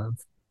fan of.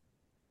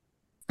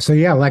 So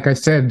yeah, like I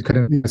said,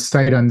 kind of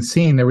sight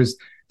unseen, there was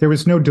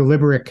no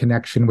deliberate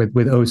connection with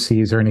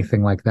OCs or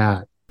anything like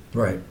that.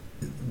 Right.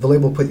 The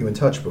label put you in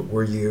touch, but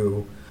were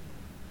you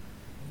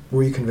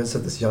convinced that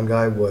this young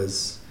guy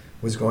was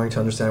going to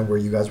understand where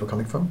you guys were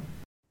coming from?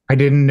 I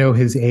didn't know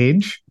his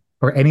age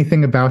or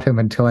anything about him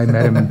until I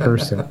met him in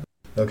person.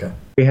 Okay.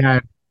 We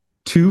had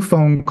 2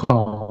 phone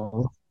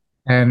calls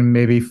and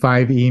maybe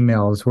 5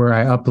 emails where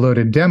I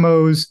uploaded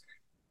demos,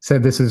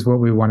 said this is what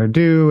we want to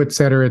do, et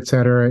cetera, et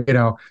cetera.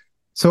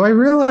 So I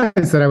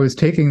realized that I was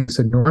taking this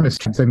enormous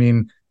chance. I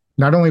mean,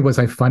 not only was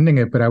I funding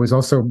it, but I was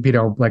also,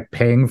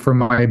 paying for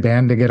my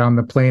band to get on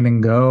the plane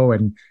and go.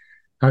 And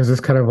I was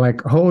just kind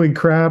of holy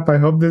crap, I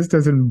hope this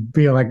doesn't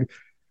be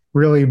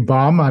really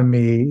bomb on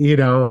me, it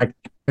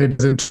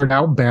doesn't turn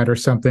out bad or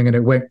something. And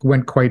it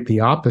went quite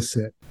the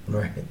opposite.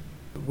 Right.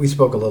 We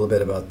spoke a little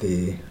bit about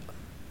the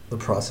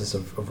process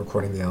of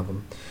recording the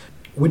album.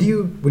 Would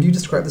you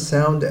describe the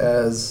sound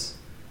as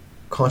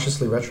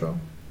consciously retro,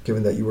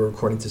 given that you were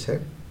recording to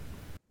tape?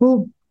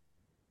 Well,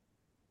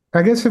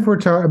 I guess if we're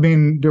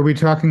talking, are we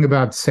talking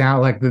about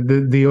sound,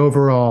 the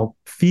overall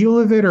feel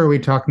of it, or are we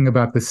talking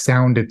about the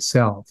sound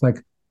itself,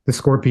 the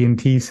Scorpion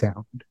T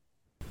sound?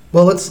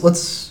 Well, let's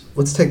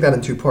take that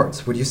in 2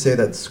 parts. Would you say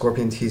that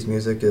Scorpion T's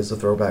music is a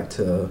throwback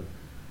to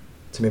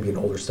maybe an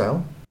older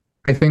style?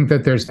 I think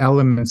that there's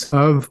elements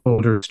of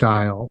older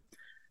style,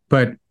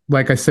 but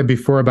like I said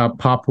before about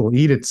Pop Will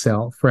Eat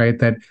Itself, right?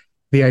 That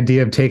the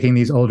idea of taking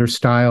these older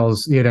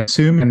styles,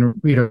 assume and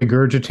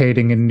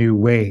regurgitating in new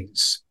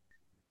ways.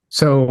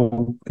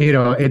 So,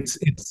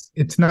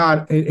 it's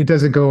not, it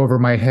doesn't go over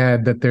my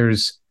head that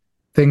there's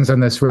things on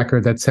this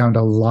record that sound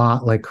a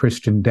lot like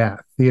Christian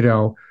Death,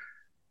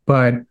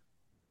 but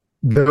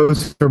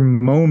those are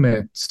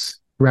moments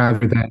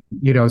rather than,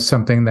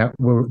 something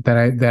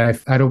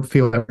that I don't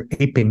feel like we're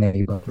aping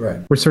anybody.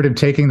 Right. We're sort of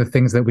taking the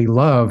things that we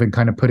love and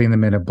kind of putting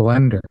them in a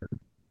blender.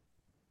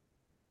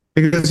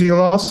 Because you'll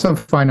also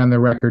find on the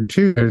record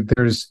too,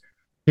 there's,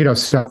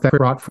 stuff that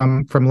brought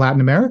from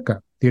Latin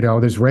America.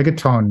 There's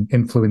reggaeton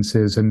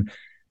influences and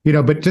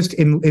but just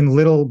in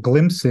little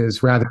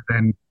glimpses rather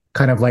than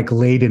kind of like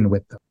laden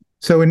with them.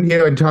 So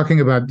in talking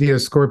about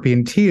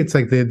Scorpion Tea, it's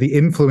like the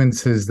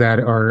influences that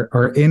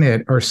are in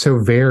it are so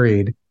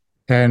varied.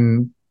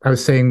 And I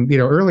was saying,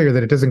 earlier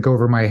that it doesn't go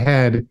over my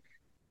head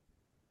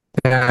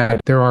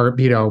that there are,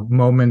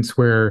 moments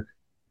where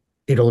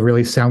it'll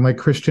really sound like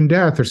Christian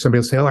Death, or somebody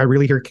will say, "Oh, I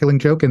really hear Killing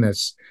Joke in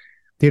this."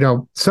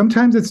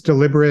 Sometimes it's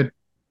deliberate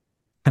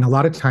and a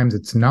lot of times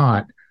it's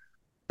not,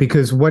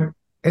 because what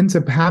ends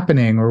up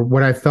happening, or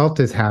what I felt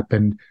has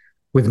happened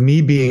with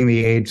me being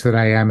the age that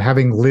I am,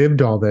 having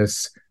lived all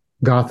this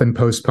goth and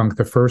post-punk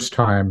the first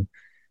time,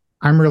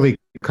 I'm really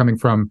coming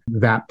from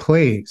that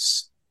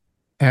place.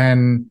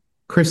 And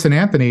Chris and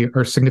Anthony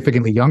are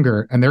significantly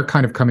younger, and they're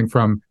kind of coming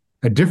from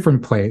a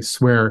different place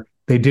where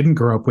they didn't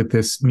grow up with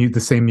the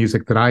same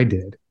music that I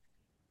did.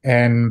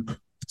 And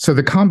so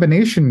the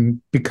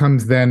combination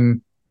becomes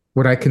then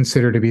what I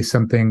consider to be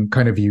something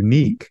kind of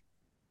unique,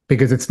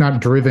 because it's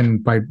not driven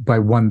by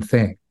one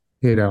thing,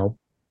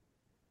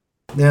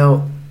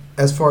 Now,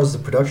 as far as the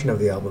production of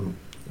the album,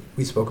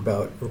 we spoke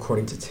about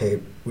recording to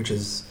tape, which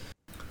is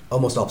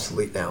almost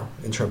obsolete now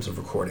in terms of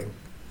recording.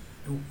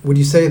 Would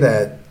you say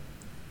that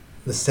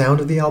the sound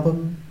of the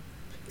album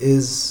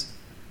is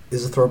a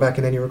throwback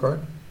in any regard?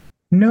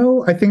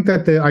 No, I think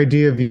that the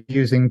idea of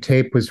using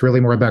tape was really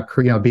more about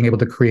being able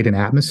to create an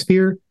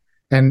atmosphere,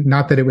 and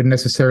not that it would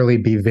necessarily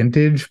be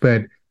vintage,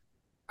 but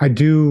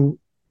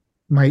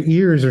my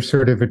ears are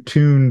sort of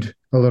attuned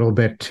a little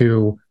bit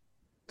to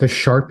the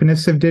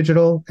sharpness of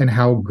digital and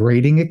how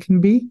grating it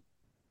can be.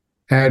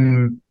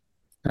 And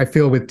I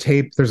feel with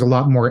tape, there's a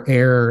lot more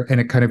air, and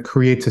it kind of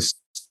creates a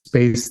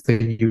space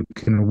that you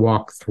can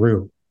walk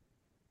through.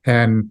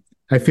 And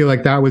I feel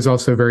like that was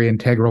also very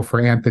integral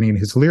for Anthony and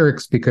his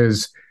lyrics,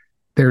 because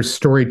there's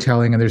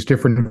storytelling and there's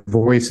different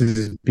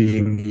voices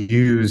being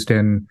used,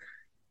 and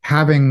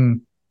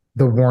having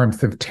the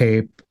warmth of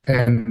tape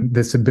and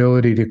this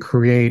ability to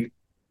create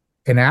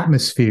an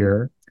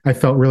atmosphere, I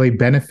felt really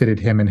benefited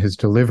him in his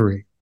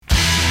delivery.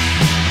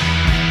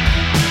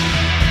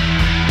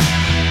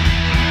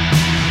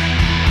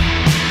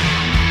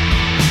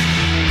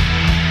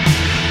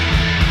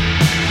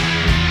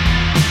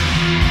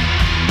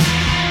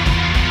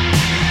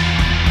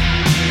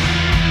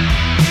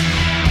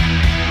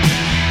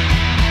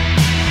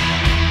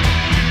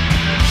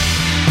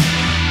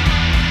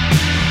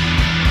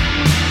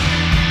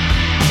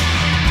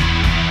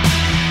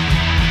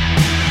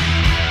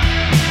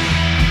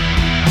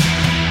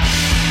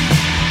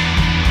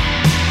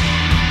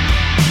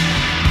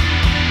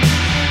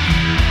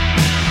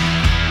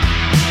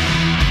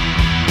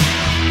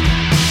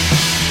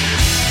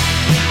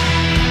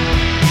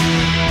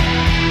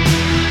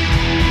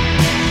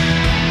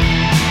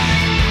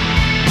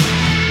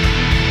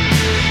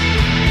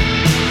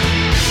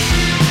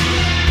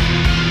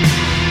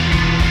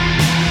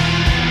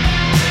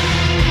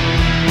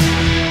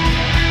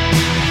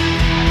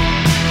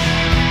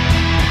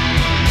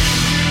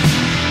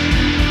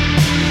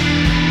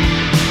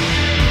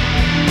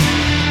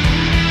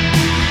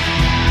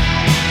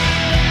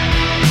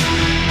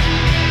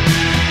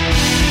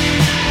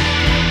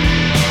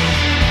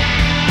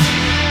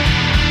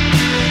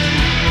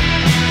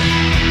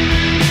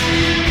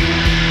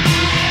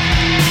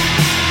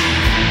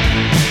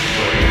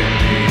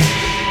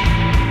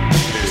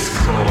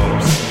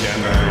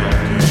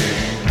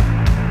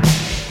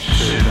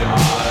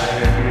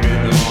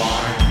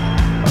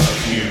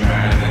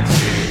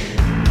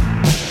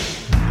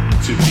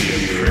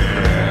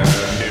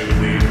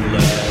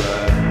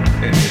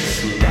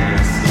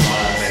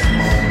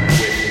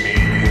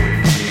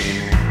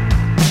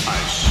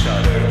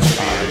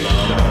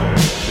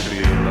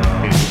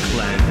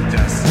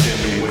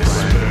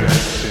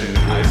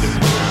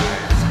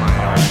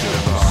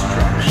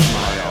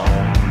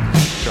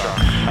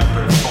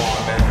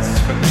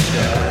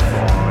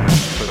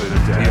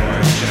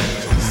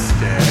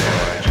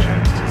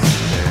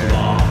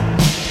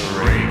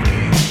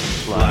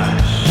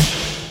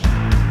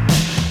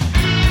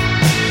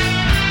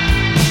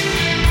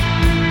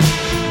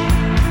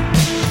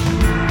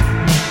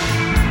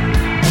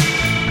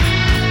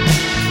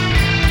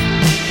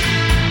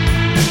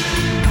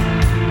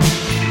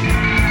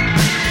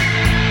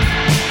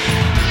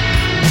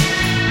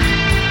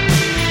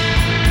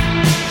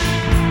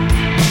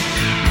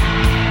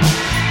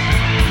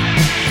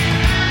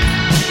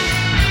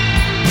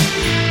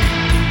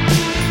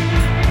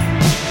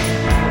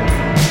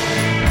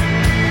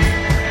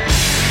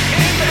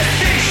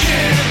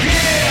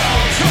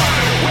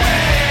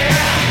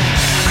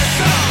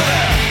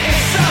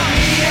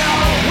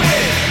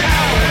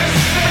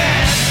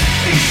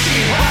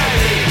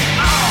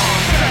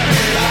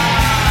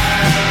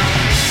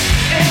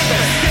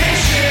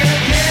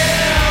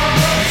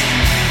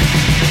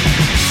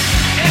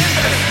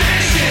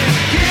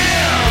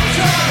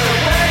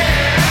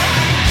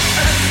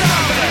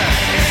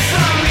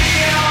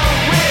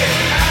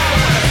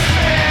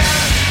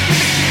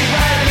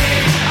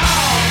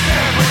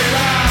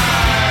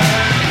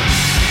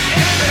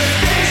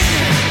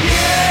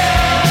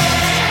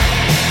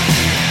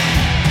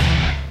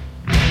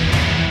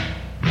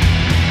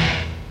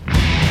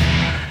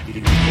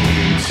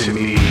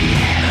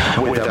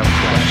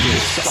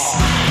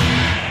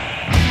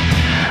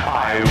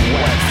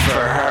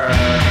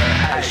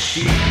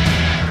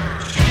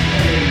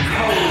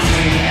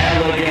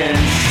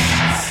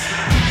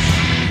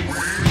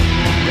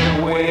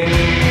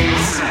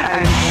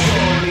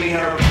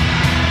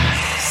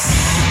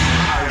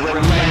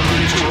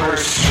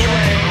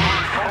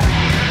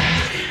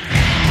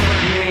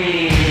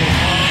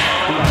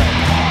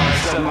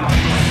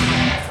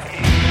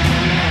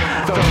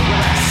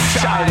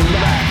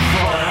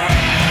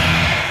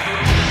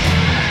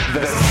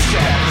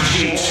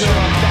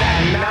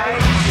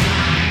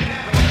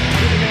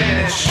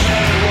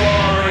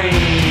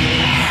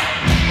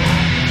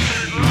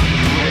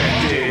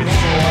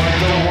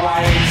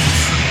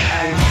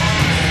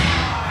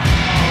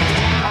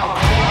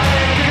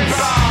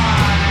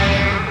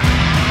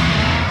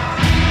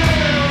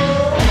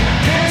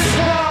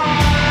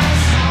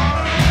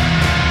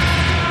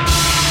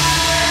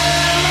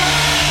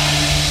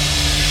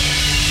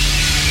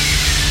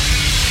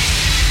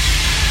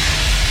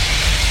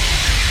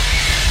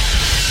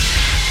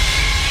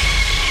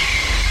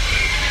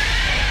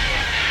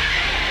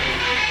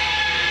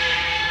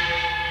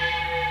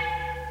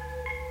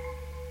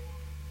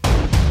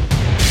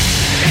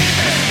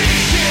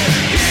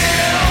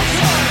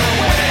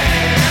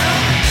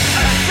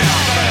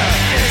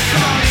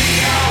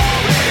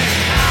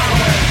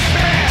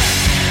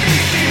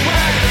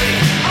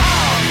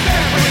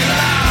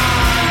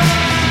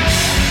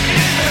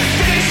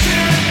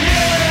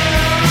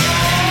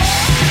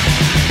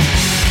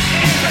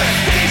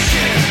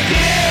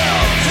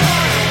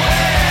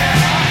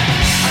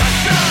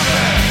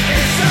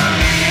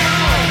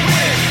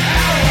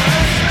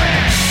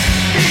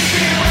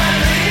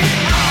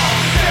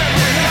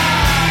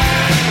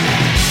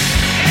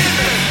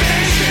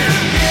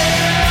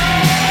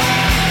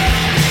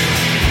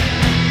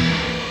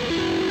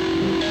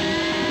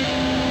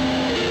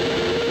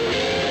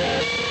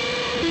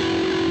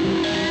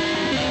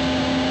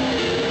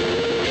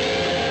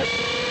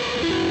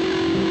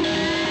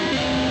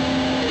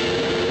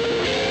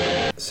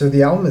 So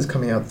the album is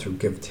coming out through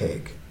Give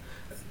Take.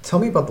 Tell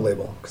me about the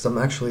label, because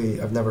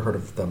I've never heard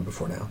of them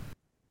before now.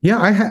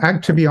 Yeah,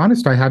 to be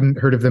honest, I hadn't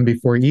heard of them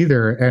before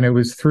either, and it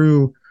was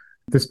through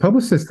this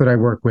publicist that I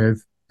work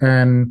with,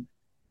 and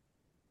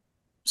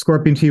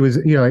Scorpion T was,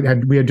 I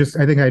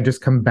think I had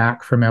just come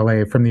back from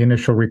LA from the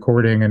initial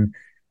recording, and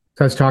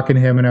so I was talking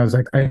to him, and I was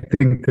like, I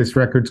think this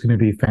record's going to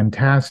be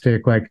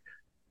fantastic. Like,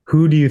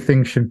 who do you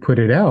think should put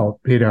it out?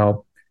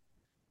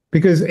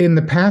 Because in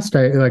the past,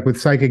 I like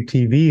with Psychic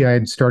TV, I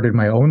had started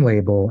my own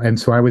label, and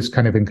so I was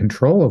kind of in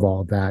control of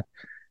all of that.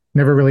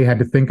 Never really had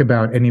to think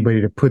about anybody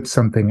to put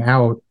something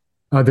out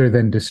other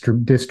than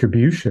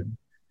distribution.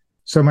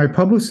 So my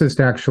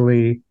publicist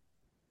actually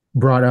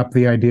brought up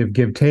the idea of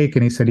Give Take,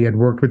 and he said he had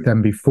worked with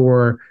them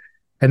before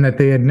and that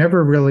they had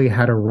never really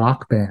had a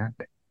rock band.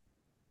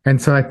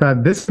 And so I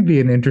thought this would be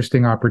an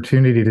interesting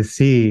opportunity to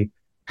see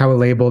how a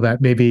label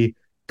that maybe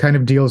kind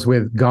of deals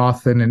with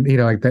goth and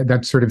like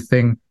that sort of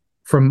thing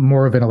from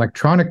more of an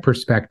electronic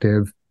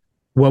perspective,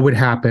 what would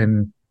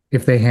happen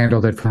if they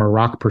handled it from a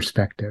rock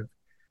perspective.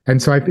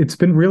 And so it's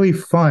been really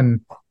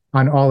fun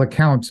on all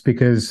accounts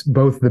because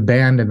both the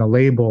band and the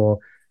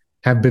label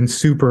have been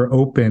super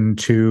open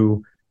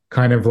to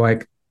kind of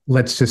like,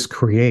 let's just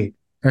create.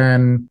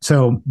 And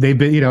so they've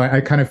been, I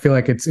kind of feel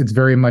like it's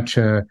very much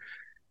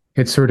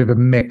it's sort of a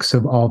mix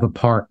of all the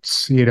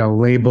parts,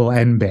 label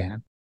and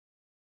band.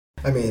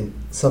 I mean,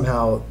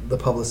 somehow the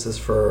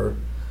publicist for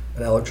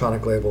an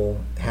electronic label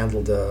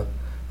handled a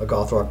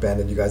goth rock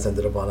band and you guys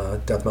ended up on a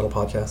death metal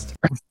podcast.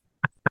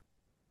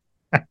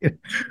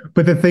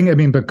 But the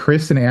thing, but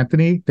Chris and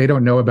Anthony, they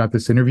don't know about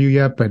this interview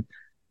yet, but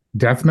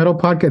death metal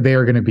podcast, they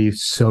are going to be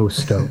so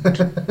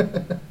stoked.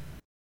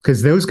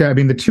 Because those guys,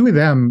 the two of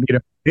them,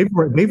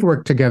 they've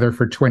worked together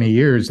for 20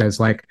 years as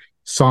like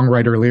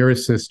songwriter,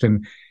 lyricist,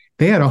 and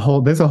there's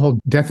a whole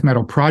death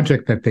metal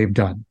project that they've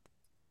done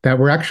that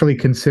we're actually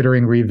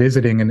considering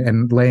revisiting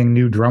and laying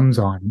new drums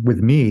on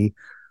with me.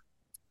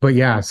 But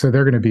yeah, so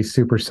they're going to be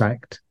super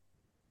psyched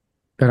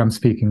that I'm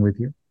speaking with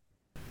you.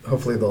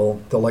 Hopefully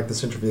they'll like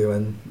this interview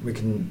and we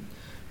can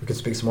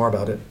speak some more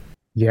about it.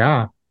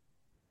 Yeah.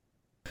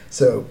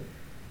 So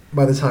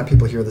by the time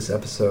people hear this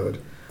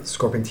episode,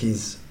 Scorpion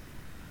T's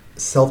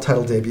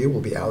self-titled debut will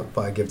be out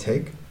by Give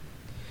Take.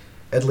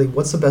 Edley,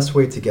 what's the best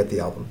way to get the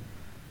album?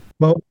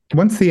 Well,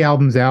 once the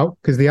album's out,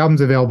 because the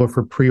album's available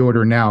for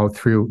pre-order now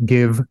through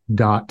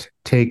give.take.life.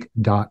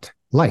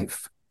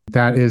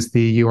 That is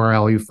the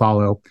URL you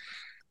follow.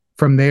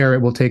 From there,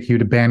 it will take you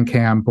to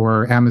Bandcamp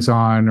or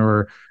Amazon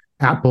or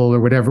Apple or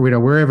whatever,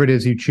 wherever it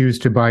is you choose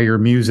to buy your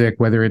music,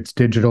 whether it's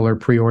digital or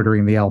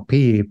pre-ordering the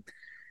LP.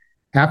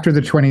 After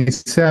the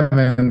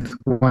 27th,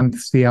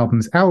 once the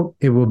album's out,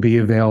 it will be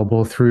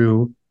available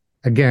through,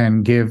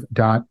 again,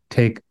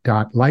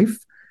 give.take.life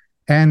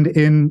and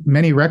in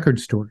many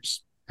record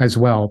stores as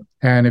well.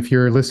 And if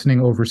you're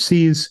listening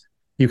overseas,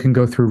 you can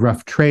go through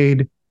Rough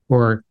Trade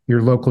or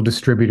your local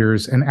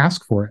distributors and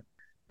ask for it,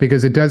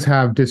 because it does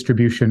have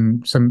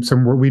distribution.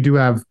 We do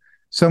have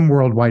some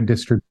worldwide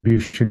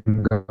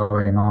distribution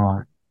going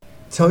on.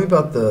 Tell me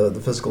about the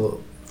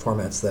physical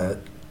formats that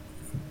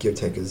Give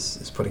Take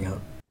is putting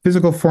out.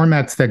 Physical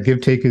formats that Give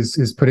Take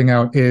is putting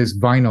out is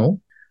vinyl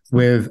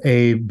with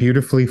a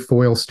beautifully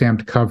foil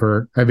stamped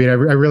cover. I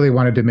really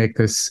wanted to make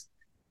this,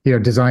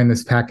 design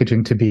this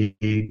packaging to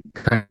be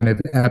kind of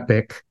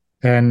epic,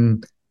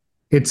 and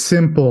it's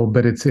simple,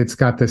 but it's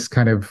got this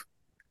kind of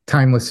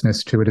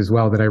timelessness to it as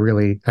well that I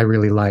really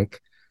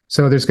like.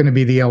 So there's going to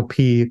be the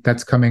LP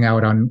that's coming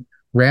out on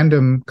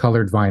random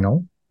colored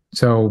vinyl.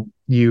 So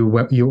you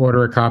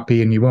order a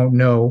copy and you won't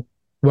know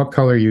what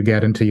color you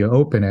get until you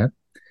open it,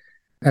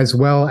 as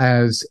well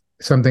as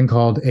something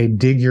called a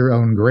Dig Your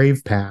Own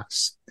Grave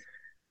Pass,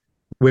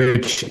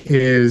 which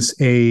is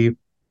a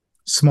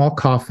small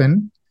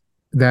coffin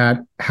that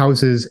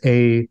houses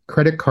a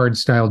credit card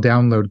style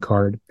download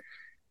card.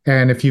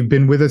 And if you've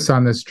been with us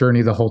on this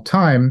journey the whole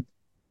time,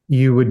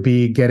 you would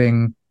be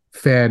getting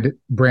fed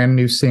brand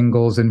new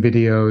singles and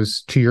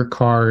videos to your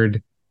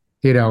card,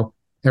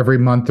 every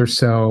month or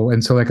so.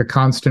 And so like a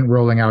constant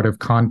rolling out of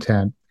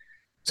content.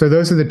 So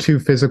those are the two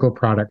physical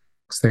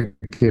products that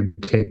Give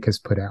Take has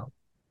put out.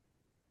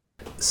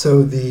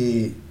 So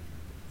the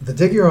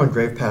Dig Your Own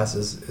Grave Pass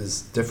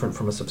is different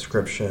from a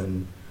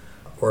subscription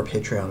or a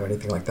Patreon or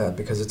anything like that,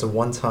 because it's a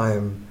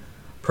one-time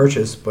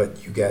purchase,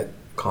 but you get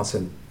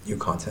constant new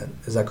content.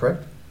 Is that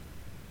correct?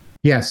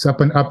 Yes,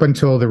 up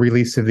until the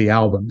release of the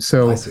album.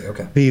 So I see,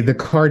 okay.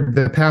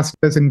 The pass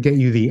doesn't get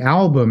you the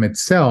album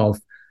itself,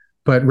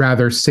 but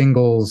rather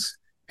singles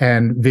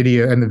and the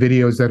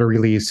videos that are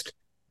released,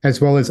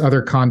 as well as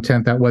other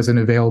content that wasn't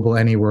available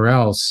anywhere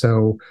else.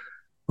 So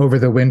over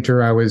the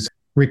winter, I was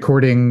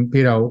recording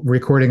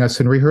us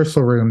in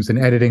rehearsal rooms and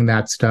editing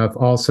that stuff,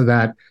 also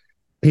that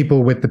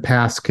people with the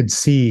pass could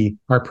see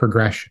our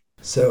progression.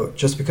 So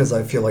just because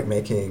I feel like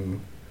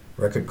making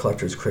record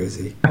collectors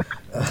crazy,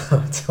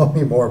 tell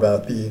me more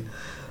about the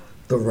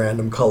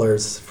random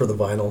colors for the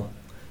vinyl.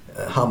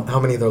 How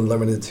many they're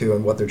limited to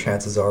and what their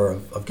chances are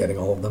of getting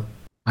all of them.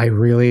 I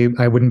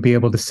wouldn't be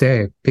able to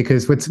say,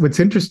 because what's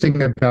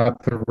interesting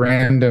about the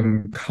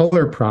random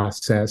color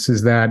process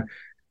is that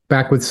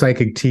back with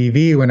Psychic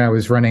TV, when I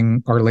was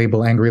running our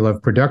label Angry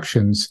Love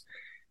Productions,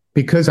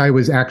 because I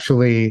was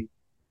actually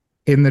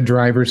in the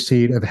driver's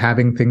seat of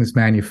having things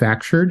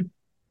manufactured,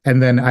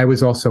 and then I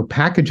was also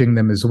packaging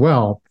them as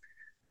well.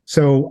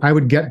 So I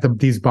would get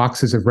these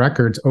boxes of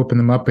records, open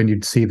them up, and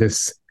you'd see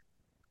this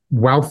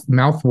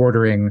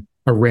mouth-watering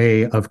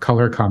array of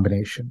color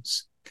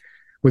combinations.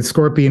 With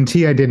Scorpion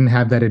Tea, I didn't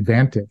have that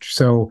advantage.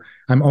 So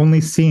I'm only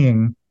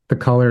seeing the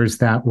colors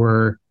that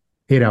were,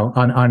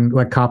 on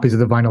like copies of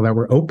the vinyl that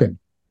were open.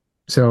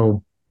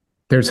 So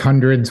there's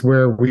hundreds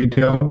where we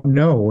don't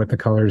know what the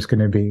color is going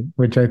to be,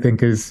 which I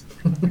think is...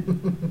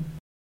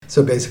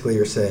 So basically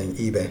you're saying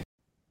eBay.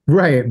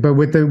 Right. But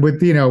with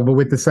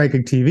the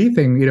Psychic TV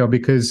thing,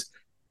 because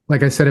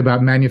like I said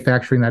about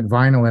manufacturing that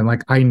vinyl, and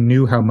like I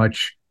knew how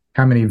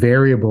many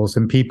variables,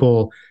 and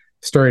people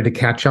started to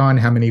catch on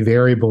how many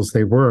variables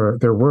there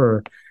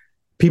were.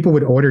 People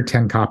would order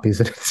 10 copies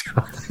at a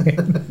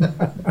time.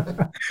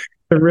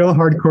 The real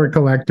hardcore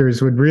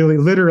collectors would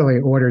literally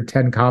order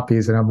 10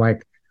 copies. And I'm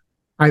like,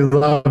 I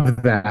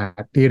love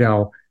that.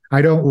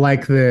 I don't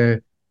like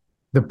the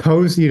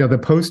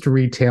post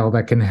retail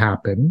that can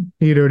happen.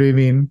 You know what I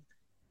mean?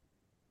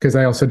 Because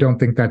I also don't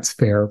think that's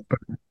fair, but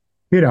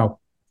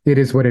it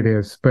is what it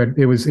is. But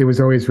it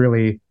was always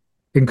really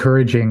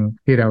encouraging,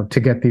 to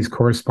get these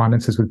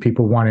correspondences with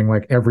people wanting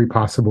like every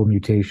possible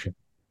mutation.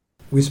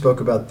 We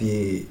spoke about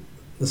the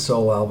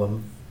soul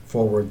album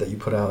Forward that you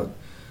put out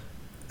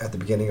at the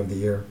beginning of the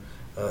year.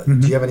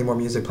 Do you have any more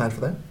music planned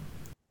for that?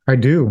 I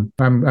do.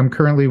 I'm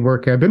currently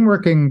working. I've been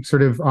working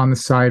sort of on the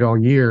side all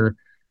year,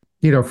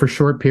 for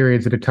short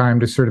periods at a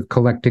time, just sort of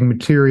collecting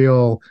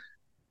material,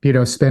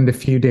 spend a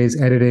few days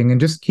editing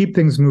and just keep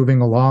things moving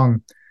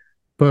along.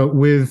 But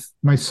with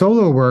my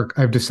solo work,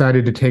 I've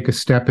decided to take a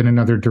step in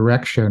another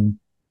direction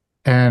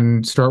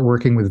and start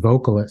working with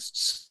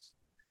vocalists.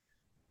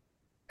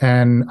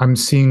 And I'm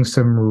seeing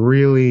some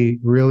really,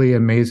 really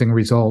amazing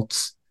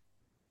results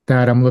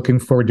that I'm looking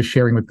forward to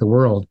sharing with the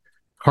world.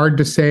 Hard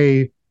to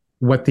say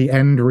what the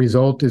end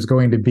result is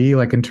going to be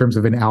like in terms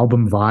of an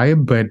album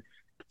vibe, but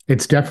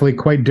it's definitely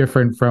quite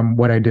different from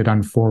what I did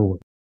on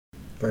Forward.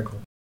 Very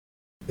cool.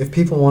 If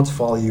people want to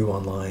follow you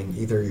online,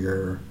 either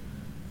your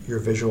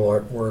visual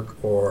artwork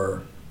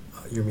or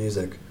your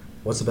music,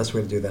 what's the best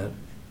way to do that?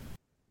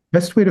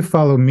 Best way to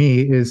follow me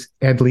is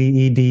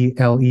Edley,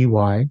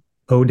 Edley,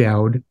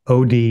 ODowd,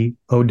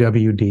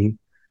 ODowd,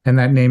 and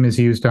that name is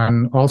used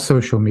on all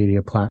social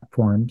media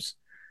platforms.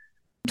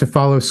 To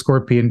follow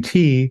Scorpion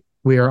Tea,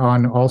 we are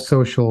on all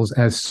socials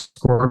as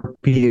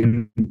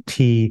Scorpion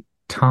Tea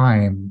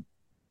Time,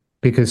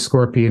 because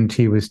Scorpion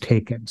Tea was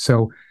taken.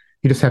 So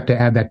you just have to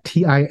add that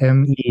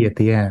TIME at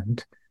the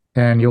end,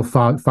 and you'll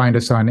find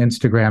us on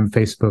Instagram,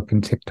 Facebook,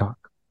 and TikTok.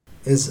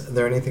 Is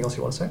there anything else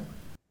you want to say?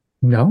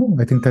 No,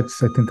 I think that's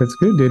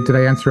good. Did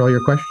I answer all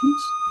your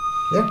questions?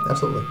 Yeah,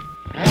 absolutely.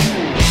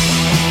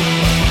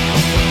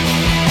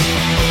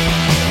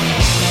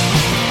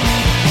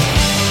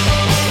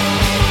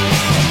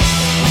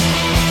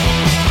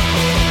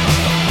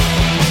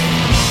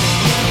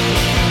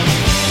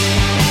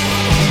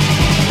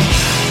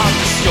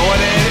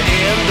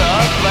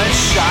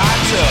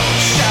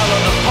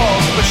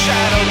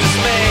 Shadow just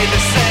made the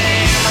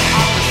same.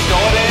 I'm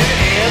distorted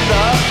in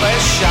the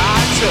flesh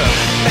shot.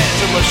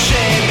 Phantom of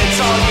shame, it's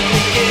all you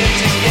can give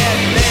to get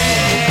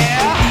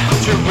there.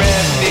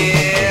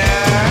 Terrific.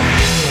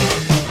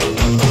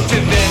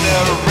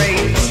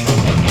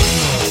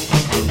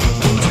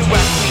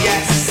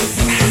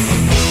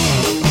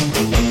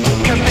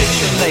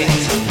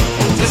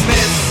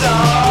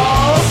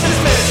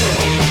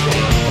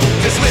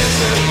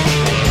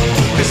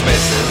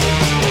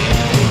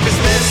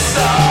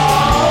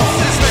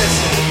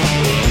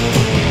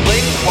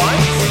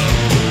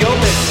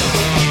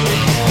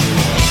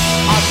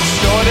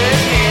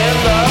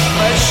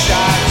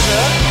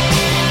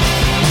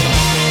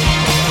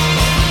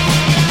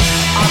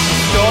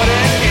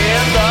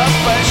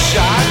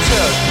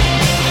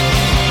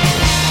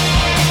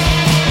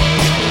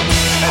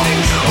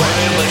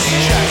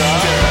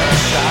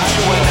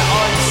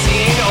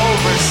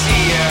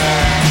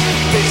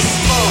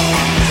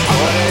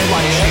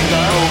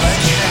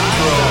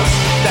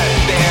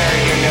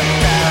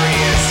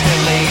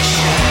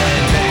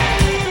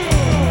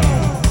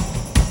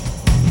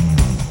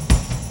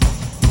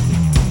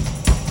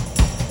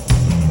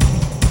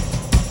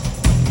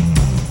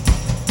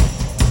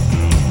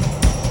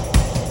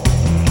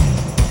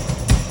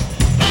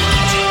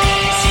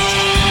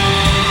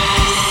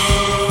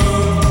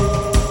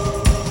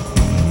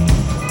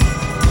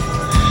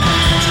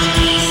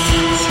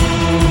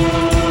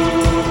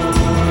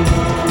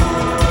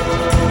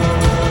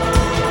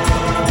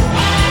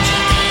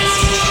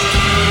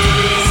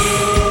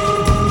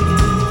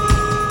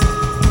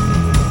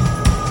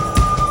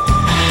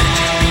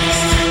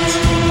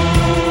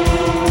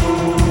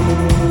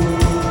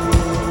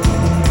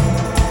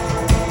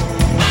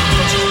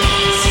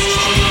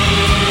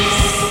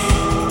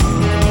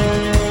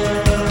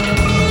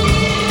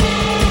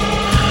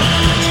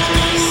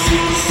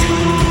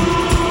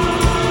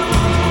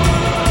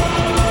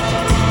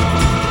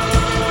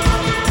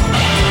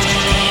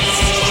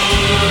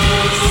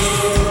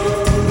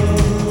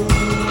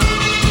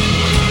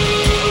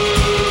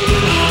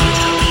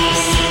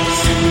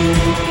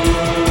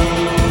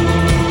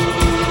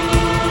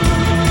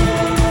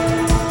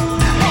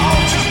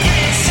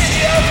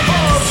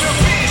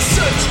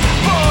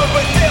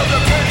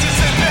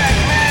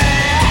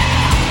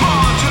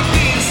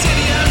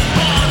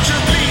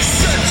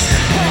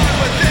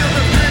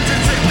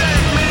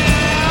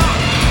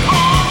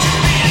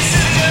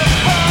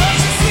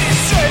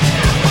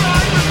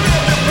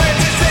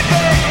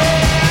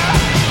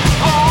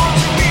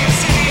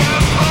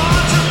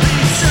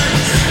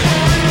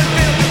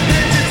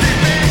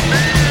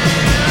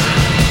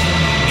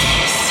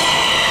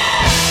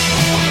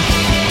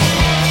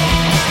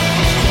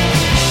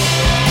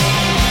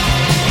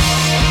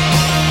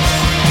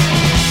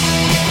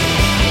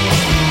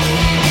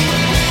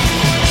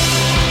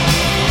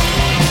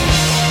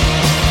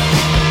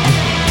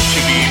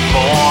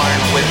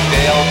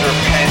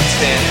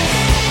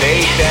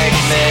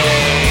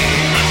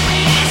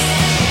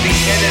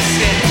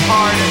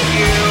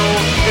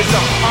 is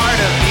a part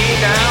of me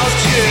now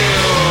too.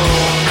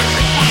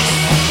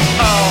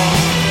 Oh,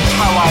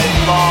 how I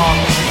long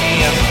to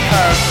be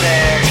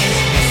imperfect.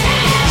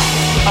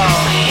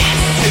 Oh,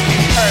 to be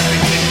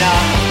perfect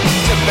enough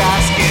to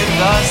bask in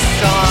the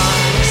sun.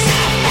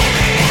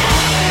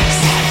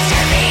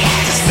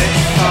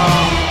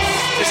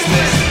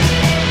 Dismiss,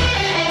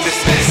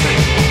 dismiss,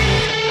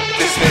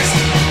 dismiss,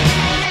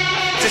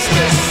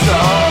 dismiss,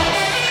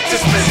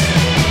 dismiss,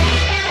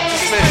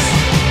 dismiss.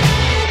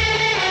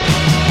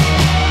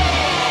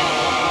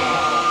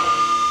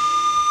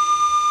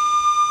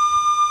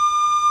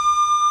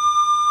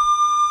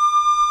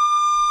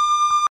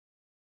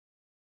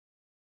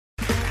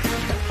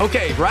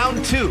 Okay,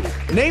 round 2.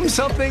 Name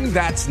something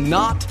that's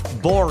not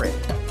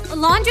boring. A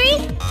laundry?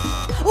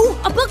 Ooh,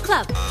 a book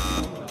club.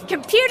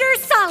 Computer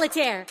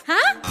solitaire,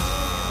 huh?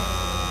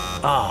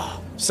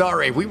 Ah,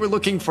 sorry, we were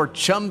looking for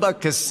Chumba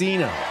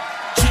Casino.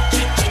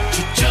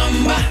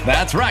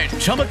 That's right,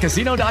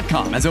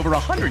 ChumbaCasino.com has over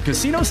 100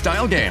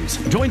 casino-style games.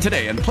 Join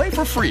today and play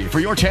for free for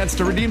your chance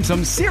to redeem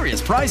some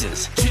serious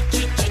prizes.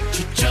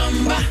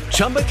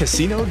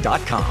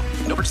 ChumbaCasino.com.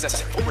 No purchase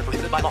necessary. Void where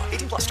prohibited by law.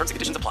 18+ terms and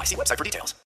conditions apply. See website for details.